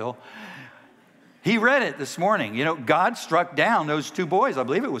 Thank you, Phil. He read it this morning. You know, God struck down those two boys. I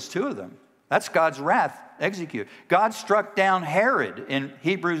believe it was two of them. That's God's wrath execute. God struck down Herod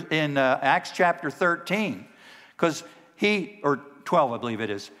in Acts chapter 13, because or 12, I believe it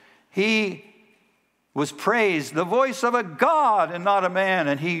is. He was praised, the voice of a God and not a man.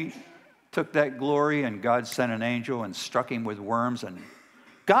 And he took that glory, and God sent an angel and struck him with worms. And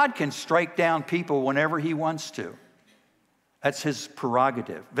God can strike down people whenever he wants to. That's his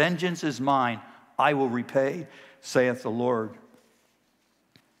prerogative. Vengeance is mine, I will repay, saith the Lord.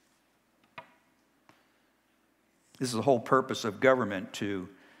 This is the whole purpose of government, to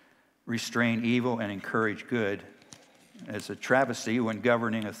restrain evil and encourage good. It's a travesty when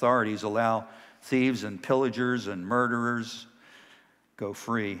governing authorities allow thieves and pillagers and murderers go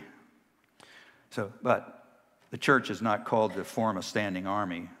free. But the church is not called to form a standing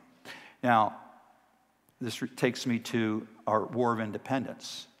army. Now, this takes me to our War of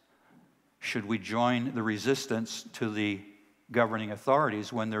Independence. Should we join the resistance to the governing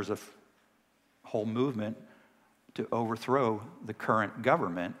authorities when there's a whole movement to overthrow the current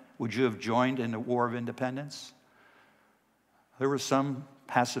government? Would you have joined in the War of Independence? There were some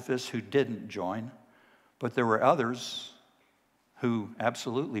pacifists who didn't join, but there were others who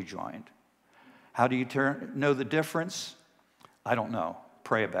absolutely joined. How do you know the difference? I don't know.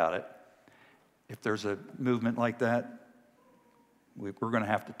 Pray about it. If there's a movement like that, we're going to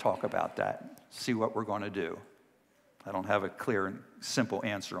have to talk about that, see what we're going to do. I don't have a clear and simple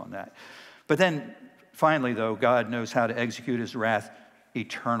answer on that. But then, finally, though, God knows how to execute his wrath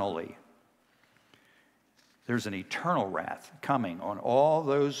eternally. There's an eternal wrath coming on all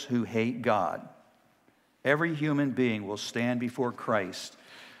those who hate God. Every human being will stand before Christ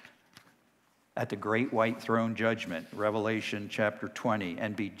at the great white throne judgment, Revelation chapter 20,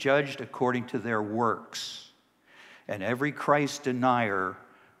 and be judged according to their works. And every Christ denier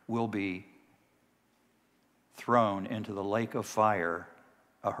will be thrown into the lake of fire.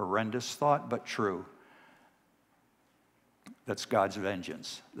 A horrendous thought, but true. That's God's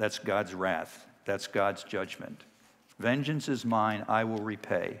vengeance. That's God's wrath. That's God's judgment. Vengeance is mine, I will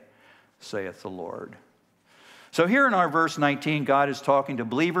repay, saith the Lord. So here in our verse 19, God is talking to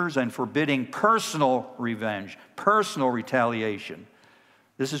believers and forbidding personal revenge, personal retaliation.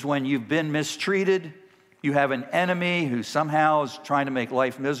 This is when you've been mistreated, you have an enemy who somehow is trying to make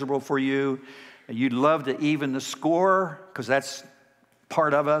life miserable for you, and you'd love to even the score, because that's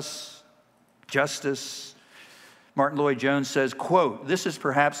part of us, justice. Martin Lloyd-Jones says, quote, "This is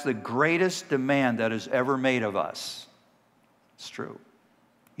perhaps the greatest demand that is ever made of us." It's true.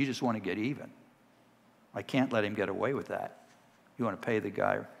 You just want to get even. I can't let him get away with that. You want to pay the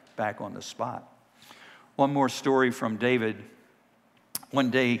guy back on the spot. One more story from David. One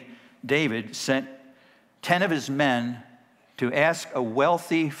day, David sent 10 of his men to ask a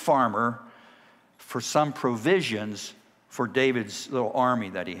wealthy farmer for some provisions for David's little army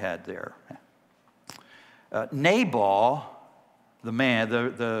that he had there. Nabal, the man,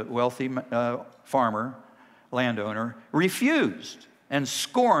 the wealthy farmer, landowner, refused and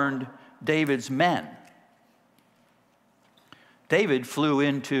scorned David's men. David flew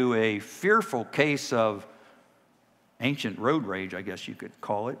into a fearful case of ancient road rage, I guess you could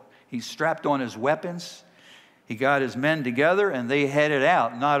call it. He strapped on his weapons. He got his men together, and they headed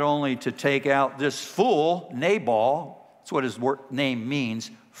out, not only to take out this fool, Nabal. That's what his name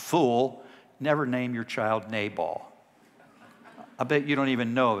means, fool. Never name your child Nabal. I bet you don't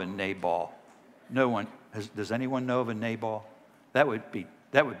even know of a Nabal. No one, does anyone know of a Nabal? That would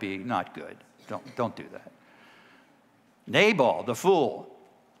be not good. Don't do that. Nabal, the fool.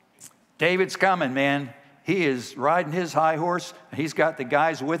 David's coming, man. He is riding his high horse. He's got the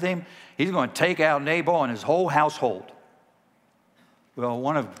guys with him. He's going to take out Nabal and his whole household. Well,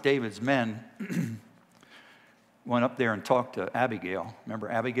 one of David's men went up there and talked to Abigail.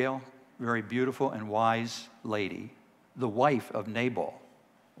 Remember Abigail? Very beautiful and wise lady, the wife of Nabal.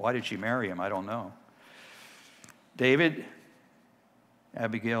 Why did she marry him? I don't know. David,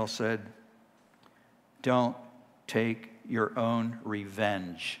 Abigail said, don't take your own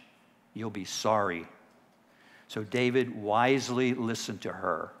revenge. You'll be sorry. So David wisely listened to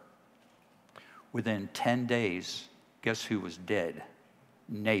her. Within 10 days, guess who was dead?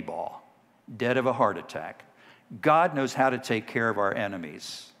 Nabal, dead of a heart attack. God knows how to take care of our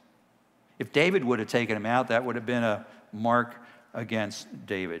enemies. If David would have taken him out, that would have been a mark against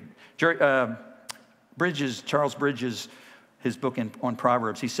David. Charles Bridges, his book on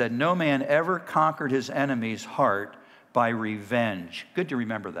Proverbs, he said, no man ever conquered his enemy's heart by revenge. Good to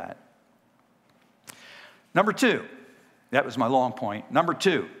remember that. Number two, that was my long point. Number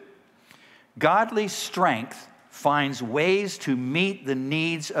two, godly strength finds ways to meet the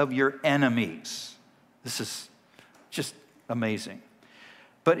needs of your enemies. This is just amazing.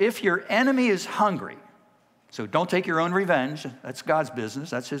 But if your enemy is hungry, so don't take your own revenge. That's God's business.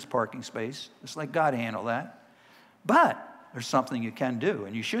 That's his parking space. Just let God handle that. But there's something you can do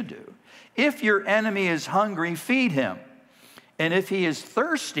and you should do. If your enemy is hungry, feed him. And if he is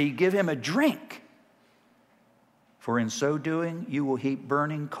thirsty, give him a drink. For in so doing, you will heap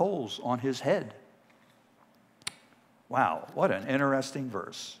burning coals on his head. Wow, what an interesting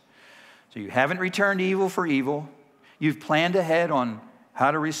verse. So you haven't returned evil for evil. You've planned ahead on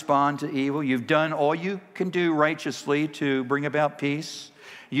how to respond to evil. You've done all you can do righteously to bring about peace.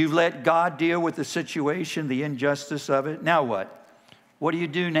 You've let God deal with the situation, the injustice of it. Now what? What do you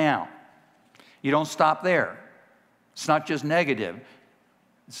do now? You don't stop there. It's not just negative.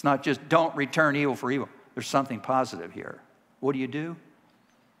 It's not just don't return evil for evil. There's something positive here. What do?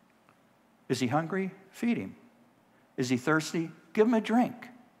 Is he hungry? Feed him. Is he thirsty? Give him a drink.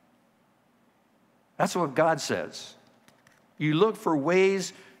 That's what God says. You look for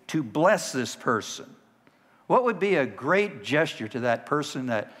ways to bless this person. What would be a great gesture to that person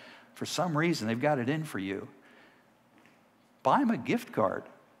that for some reason they've got it in for you? Buy him a gift card.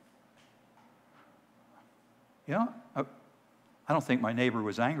 You know, I don't think my neighbor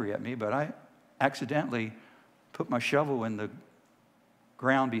was angry at me, but I accidentally put my shovel in the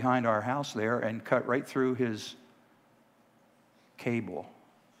ground behind our house there and cut right through his cable,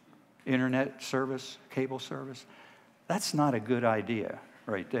 internet service, cable service. That's not a good idea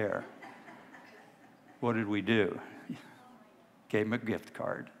right there. What did we do? Gave him a gift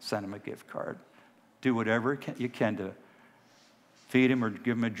card, sent him a gift card. Do whatever you can to feed him or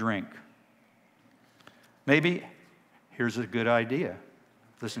give him a drink. Maybe, here's a good idea.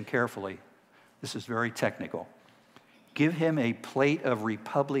 Listen carefully. This is very technical. Give him a plate of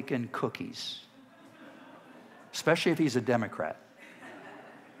Republican cookies, especially if he's a Democrat.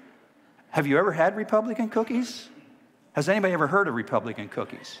 Have you ever had Republican cookies? Has anybody ever heard of Republican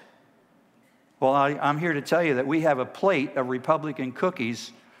cookies? Well, I'm here to tell you that we have a plate of Republican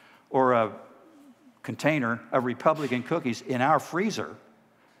cookies or a container of Republican cookies in our freezer,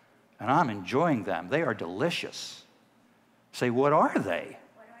 and I'm enjoying them. They are delicious. Say, what are they?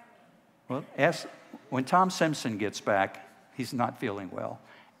 Well, ask, when Tom Simpson gets back, he's not feeling well,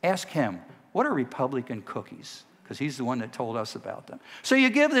 ask him, what are Republican cookies? Because he's the one that told us about them. So you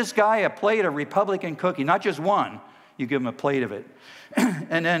give this guy a plate of Republican cookie, not just one, you give him a plate of it.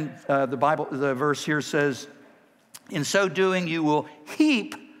 And then the verse here says, in so doing, you will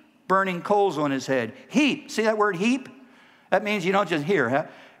heap burning coals on his head. Heap, see that word heap? That means you don't just hear.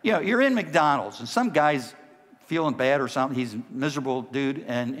 You know, you're in McDonald's and some guy's feeling bad or something. He's a miserable dude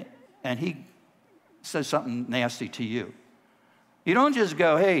and he says something nasty to you. You don't just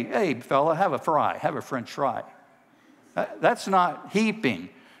go, hey, fella, have a fry, have a French fry. That's not heaping.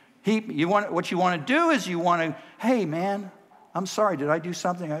 What you want to do is you want to, hey, man, I'm sorry. Did I do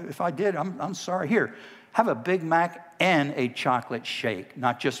something? If I did, I'm sorry. Here, have a Big Mac and a chocolate shake,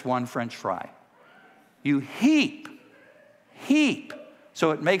 not just one French fry. You heap.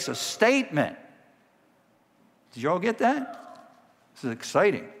 So it makes a statement. Did you all get that? This is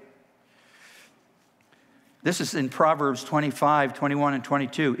exciting. This is in Proverbs 25, 21, and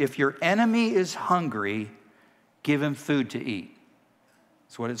 22. If your enemy is hungry, give him food to eat.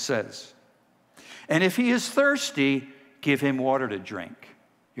 That's what it says. And if he is thirsty, give him water to drink,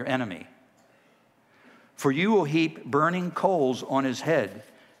 your enemy. For you will heap burning coals on his head,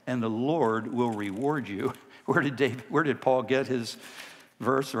 and the Lord will reward you. Where did Paul get his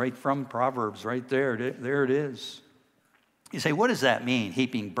verse? Right from Proverbs, right there. There it is. You say, what does that mean,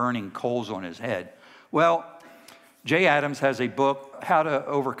 heaping burning coals on his head? Well, Jay Adams has a book, How to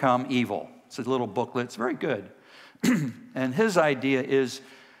Overcome Evil. It's a little booklet. It's very good. And his idea is,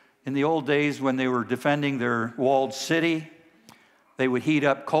 in the old days when they were defending their walled city, they would heat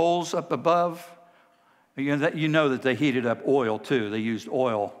up coals up above. You know that they heated up oil too. They used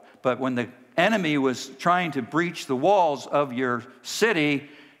oil. But when the enemy was trying to breach the walls of your city,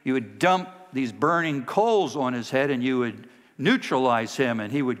 you would dump these burning coals on his head and you would neutralize him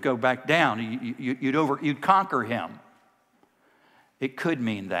and he would go back down. You'd conquer him. It could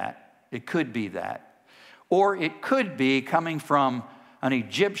mean that. It could be that. Or it could be coming from an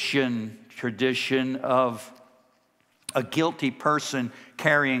Egyptian tradition of a guilty person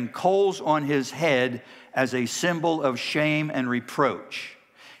carrying coals on his head as a symbol of shame and reproach.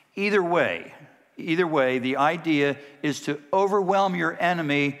 Either way, the idea is to overwhelm your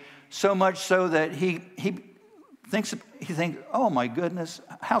enemy so much so that he thinks, oh my goodness,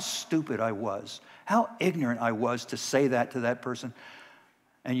 how stupid I was, how ignorant I was to say that to that person.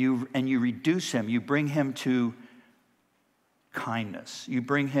 And you reduce him, you bring him to kindness. You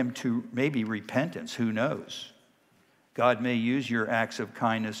bring him to maybe repentance, who knows? God may use your acts of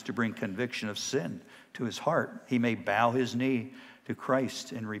kindness to bring conviction of sin to his heart. He may bow his knee to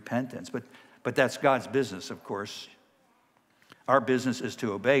Christ in repentance. But that's God's business, of course. Our business is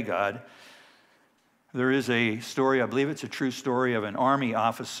to obey God. There is a story, I believe it's a true story, of an army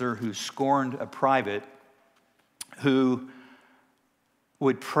officer who scorned a private who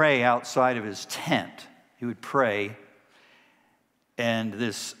would pray outside of his tent. He would pray, and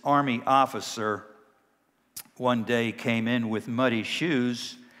this army officer one day came in with muddy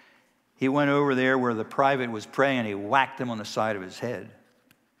shoes. He went over there where the private was praying and he whacked him on the side of his head.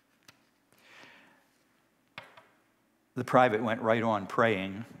 The private went right on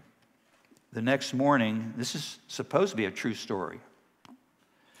praying. The next morning, this is supposed to be a true story.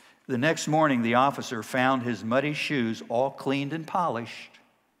 The next morning, the officer found his muddy shoes all cleaned and polished.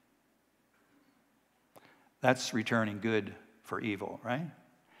 That's returning good for evil, right?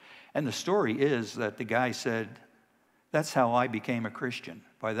 And the story is that the guy said, that's how I became a Christian,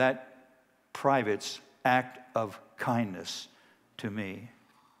 by that private's act of kindness to me.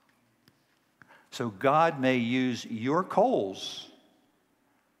 So God may use your coals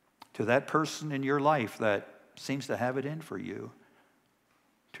to that person in your life that seems to have it in for you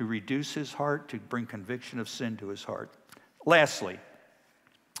to reduce his heart, to bring conviction of sin to his heart. Lastly,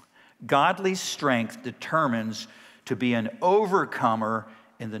 godly strength determines to be an overcomer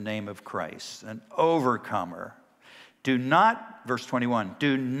in the name of Christ, an overcomer. Do not, verse 21,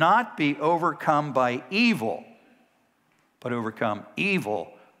 do not be overcome by evil, but overcome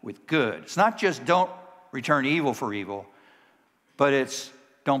evil with good. It's not just don't return evil for evil, but it's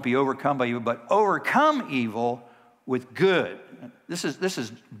don't be overcome by evil, but overcome evil with good. This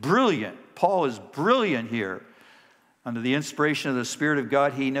is brilliant. Paul is brilliant here. Under the inspiration of the Spirit of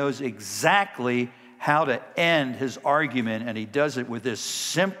God, he knows exactly how to end his argument, and he does it with this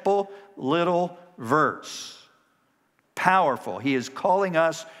simple little verse. Powerful. He is calling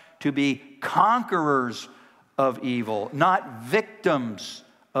us to be conquerors of evil, not victims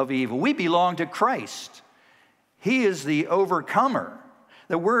of evil. We belong to Christ. He is the overcomer.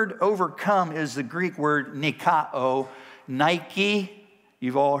 The word overcome is the Greek word nikao, Nike.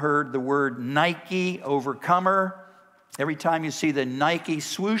 You've all heard the word Nike, overcomer. Every time you see the Nike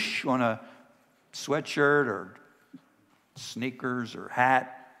swoosh on a sweatshirt or sneakers or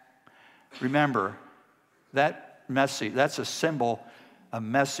hat, remember that message, that's a symbol, a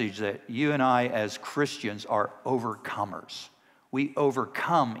message that you and I as Christians are overcomers. We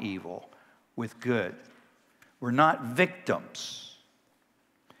overcome evil with good. We're not victims.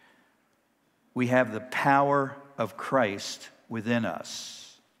 We have the power of Christ within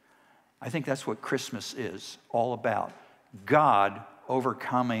us. I think that's what Christmas is all about. God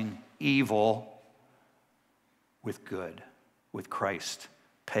overcoming evil with good, with Christ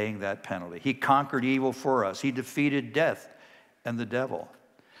paying that penalty. He conquered evil for us. He defeated death and the devil.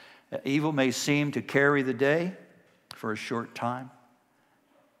 Evil may seem to carry the day for a short time.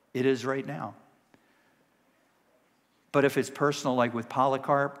 It is right now. But if it's personal, like with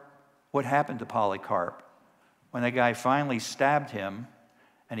Polycarp, what happened to Polycarp? When that guy finally stabbed him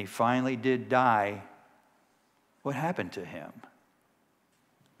and he finally did die, what happened to him?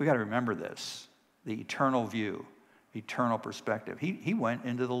 We got to remember this, the eternal view, eternal perspective. He went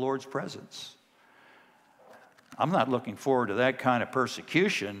into the Lord's presence. I'm not looking forward to that kind of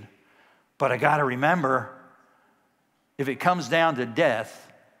persecution, but I got to remember, if it comes down to death,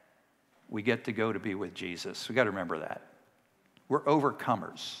 we get to go to be with Jesus. We got to remember that. We're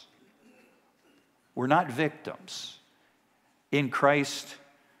overcomers. We're not victims. In Christ,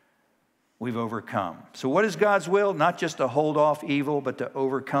 we've overcome. So what is God's will? Not just to hold off evil, but to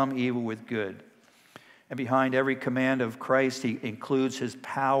overcome evil with good. And behind every command of Christ, he includes his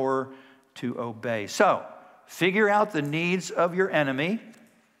power to obey. So, figure out the needs of your enemy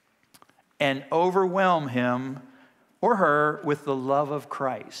and overwhelm him or her with the love of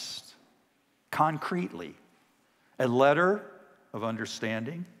Christ. Concretely, a letter of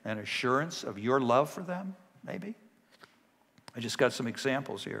understanding and assurance of your love for them, maybe. I just got some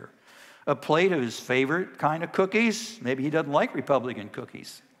examples here. A plate of his favorite kind of cookies. Maybe he doesn't like Republican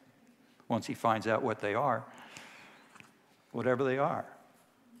cookies once he finds out what they are, whatever they are.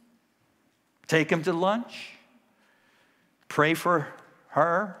 Take him to lunch. Pray for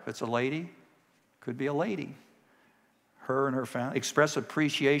her, if it's a lady. Could be a lady. Her and her family. Express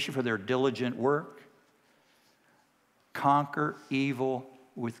appreciation for their diligent work. Conquer evil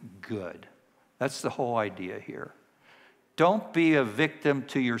with good. That's the whole idea here. Don't be a victim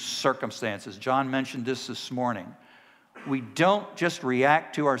to your circumstances. John mentioned this morning. We don't just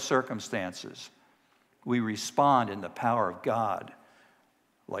react to our circumstances. We respond in the power of God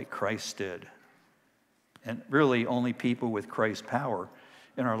like Christ did. And really, only people with Christ's power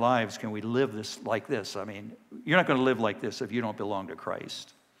in our lives can we live this like this. I mean, you're not going to live like this if you don't belong to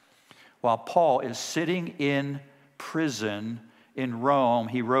Christ. While Paul is sitting in prison in Rome,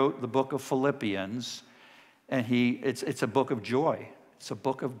 he wrote the book of Philippians, and it's a book of joy. It's a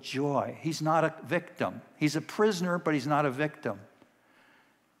book of joy. He's not a victim. He's a prisoner, but he's not a victim.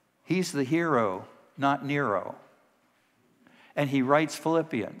 He's the hero, not Nero. And he writes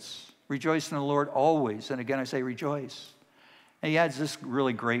Philippians, rejoice in the Lord always. And again, I say rejoice. And he adds this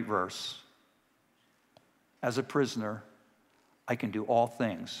really great verse. As a prisoner, I can do all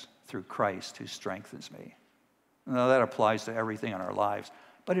things through Christ who strengthens me. Now that applies to everything in our lives,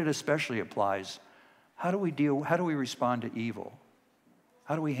 but it especially applies, how do we respond to evil?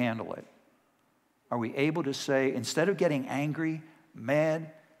 How do we handle it? Are we able to say, instead of getting angry,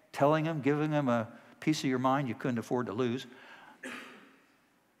 mad, telling them, giving them a piece of your mind you couldn't afford to lose,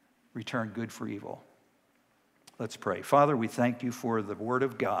 return good for evil? Let's pray. Father, we thank you for the Word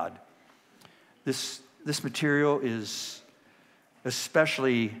of God. This material is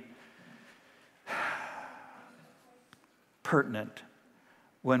especially pertinent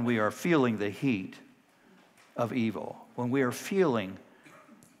when we are feeling the heat of evil, when we are feeling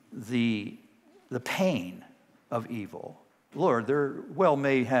the pain of evil. Lord, there well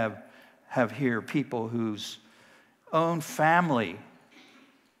may have here people whose own family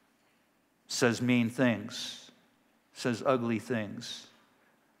says mean things, says ugly things.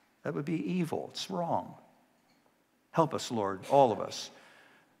 That would be evil. It's wrong. Help us, Lord, all of us,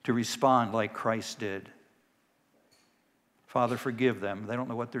 to respond like Christ did. Father, forgive them. They don't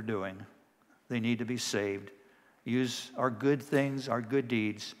know what they're doing. They need to be saved. Use our good things, our good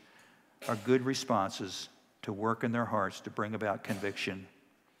deeds, our good responses to work in their hearts to bring about conviction.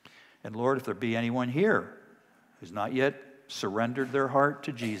 And Lord, if there be anyone here who's not yet surrendered their heart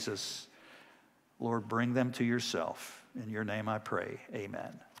to Jesus, Lord, bring them to yourself. In your name I pray.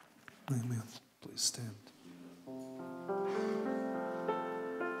 Amen. Amen. Please stand.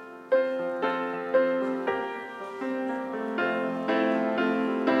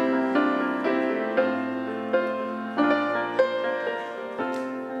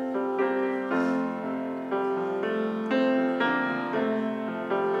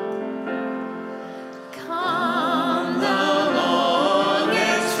 Come, the long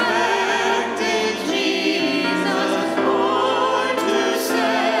expected Jesus, born to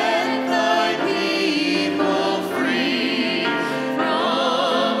set thy people free.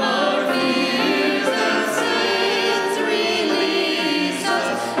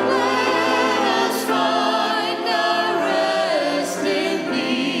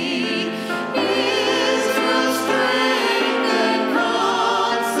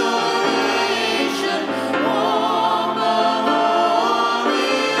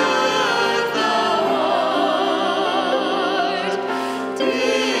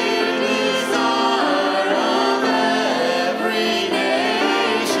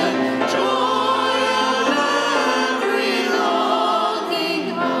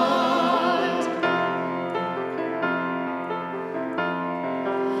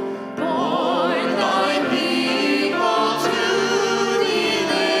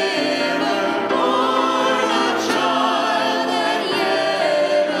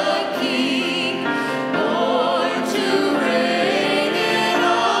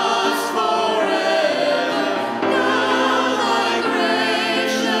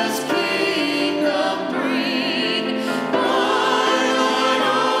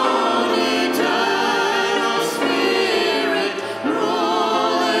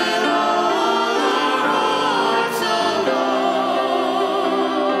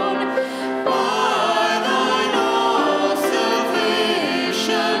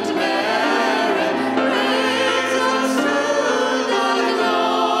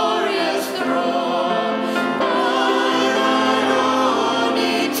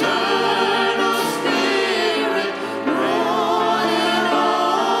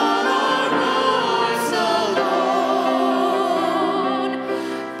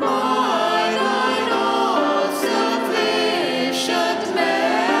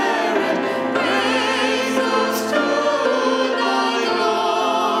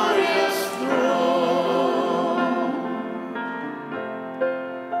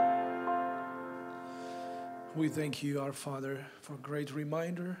 We thank you, our Father, for a great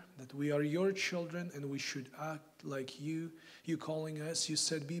reminder that we are your children and we should act like you. You calling us, you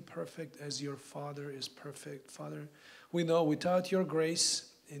said, be perfect as your Father is perfect. Father, we know without your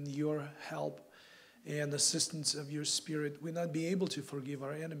grace and your help and assistance of your Spirit, we'll not be able to forgive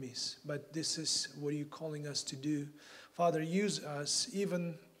our enemies. But this is what you're calling us to do. Father, use us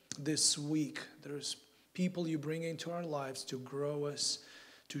even this week. There's people you bring into our lives to grow us,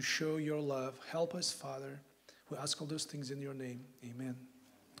 to show your love. Help us, Father. We ask all those things in your name. Amen.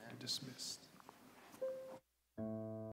 You're dismissed.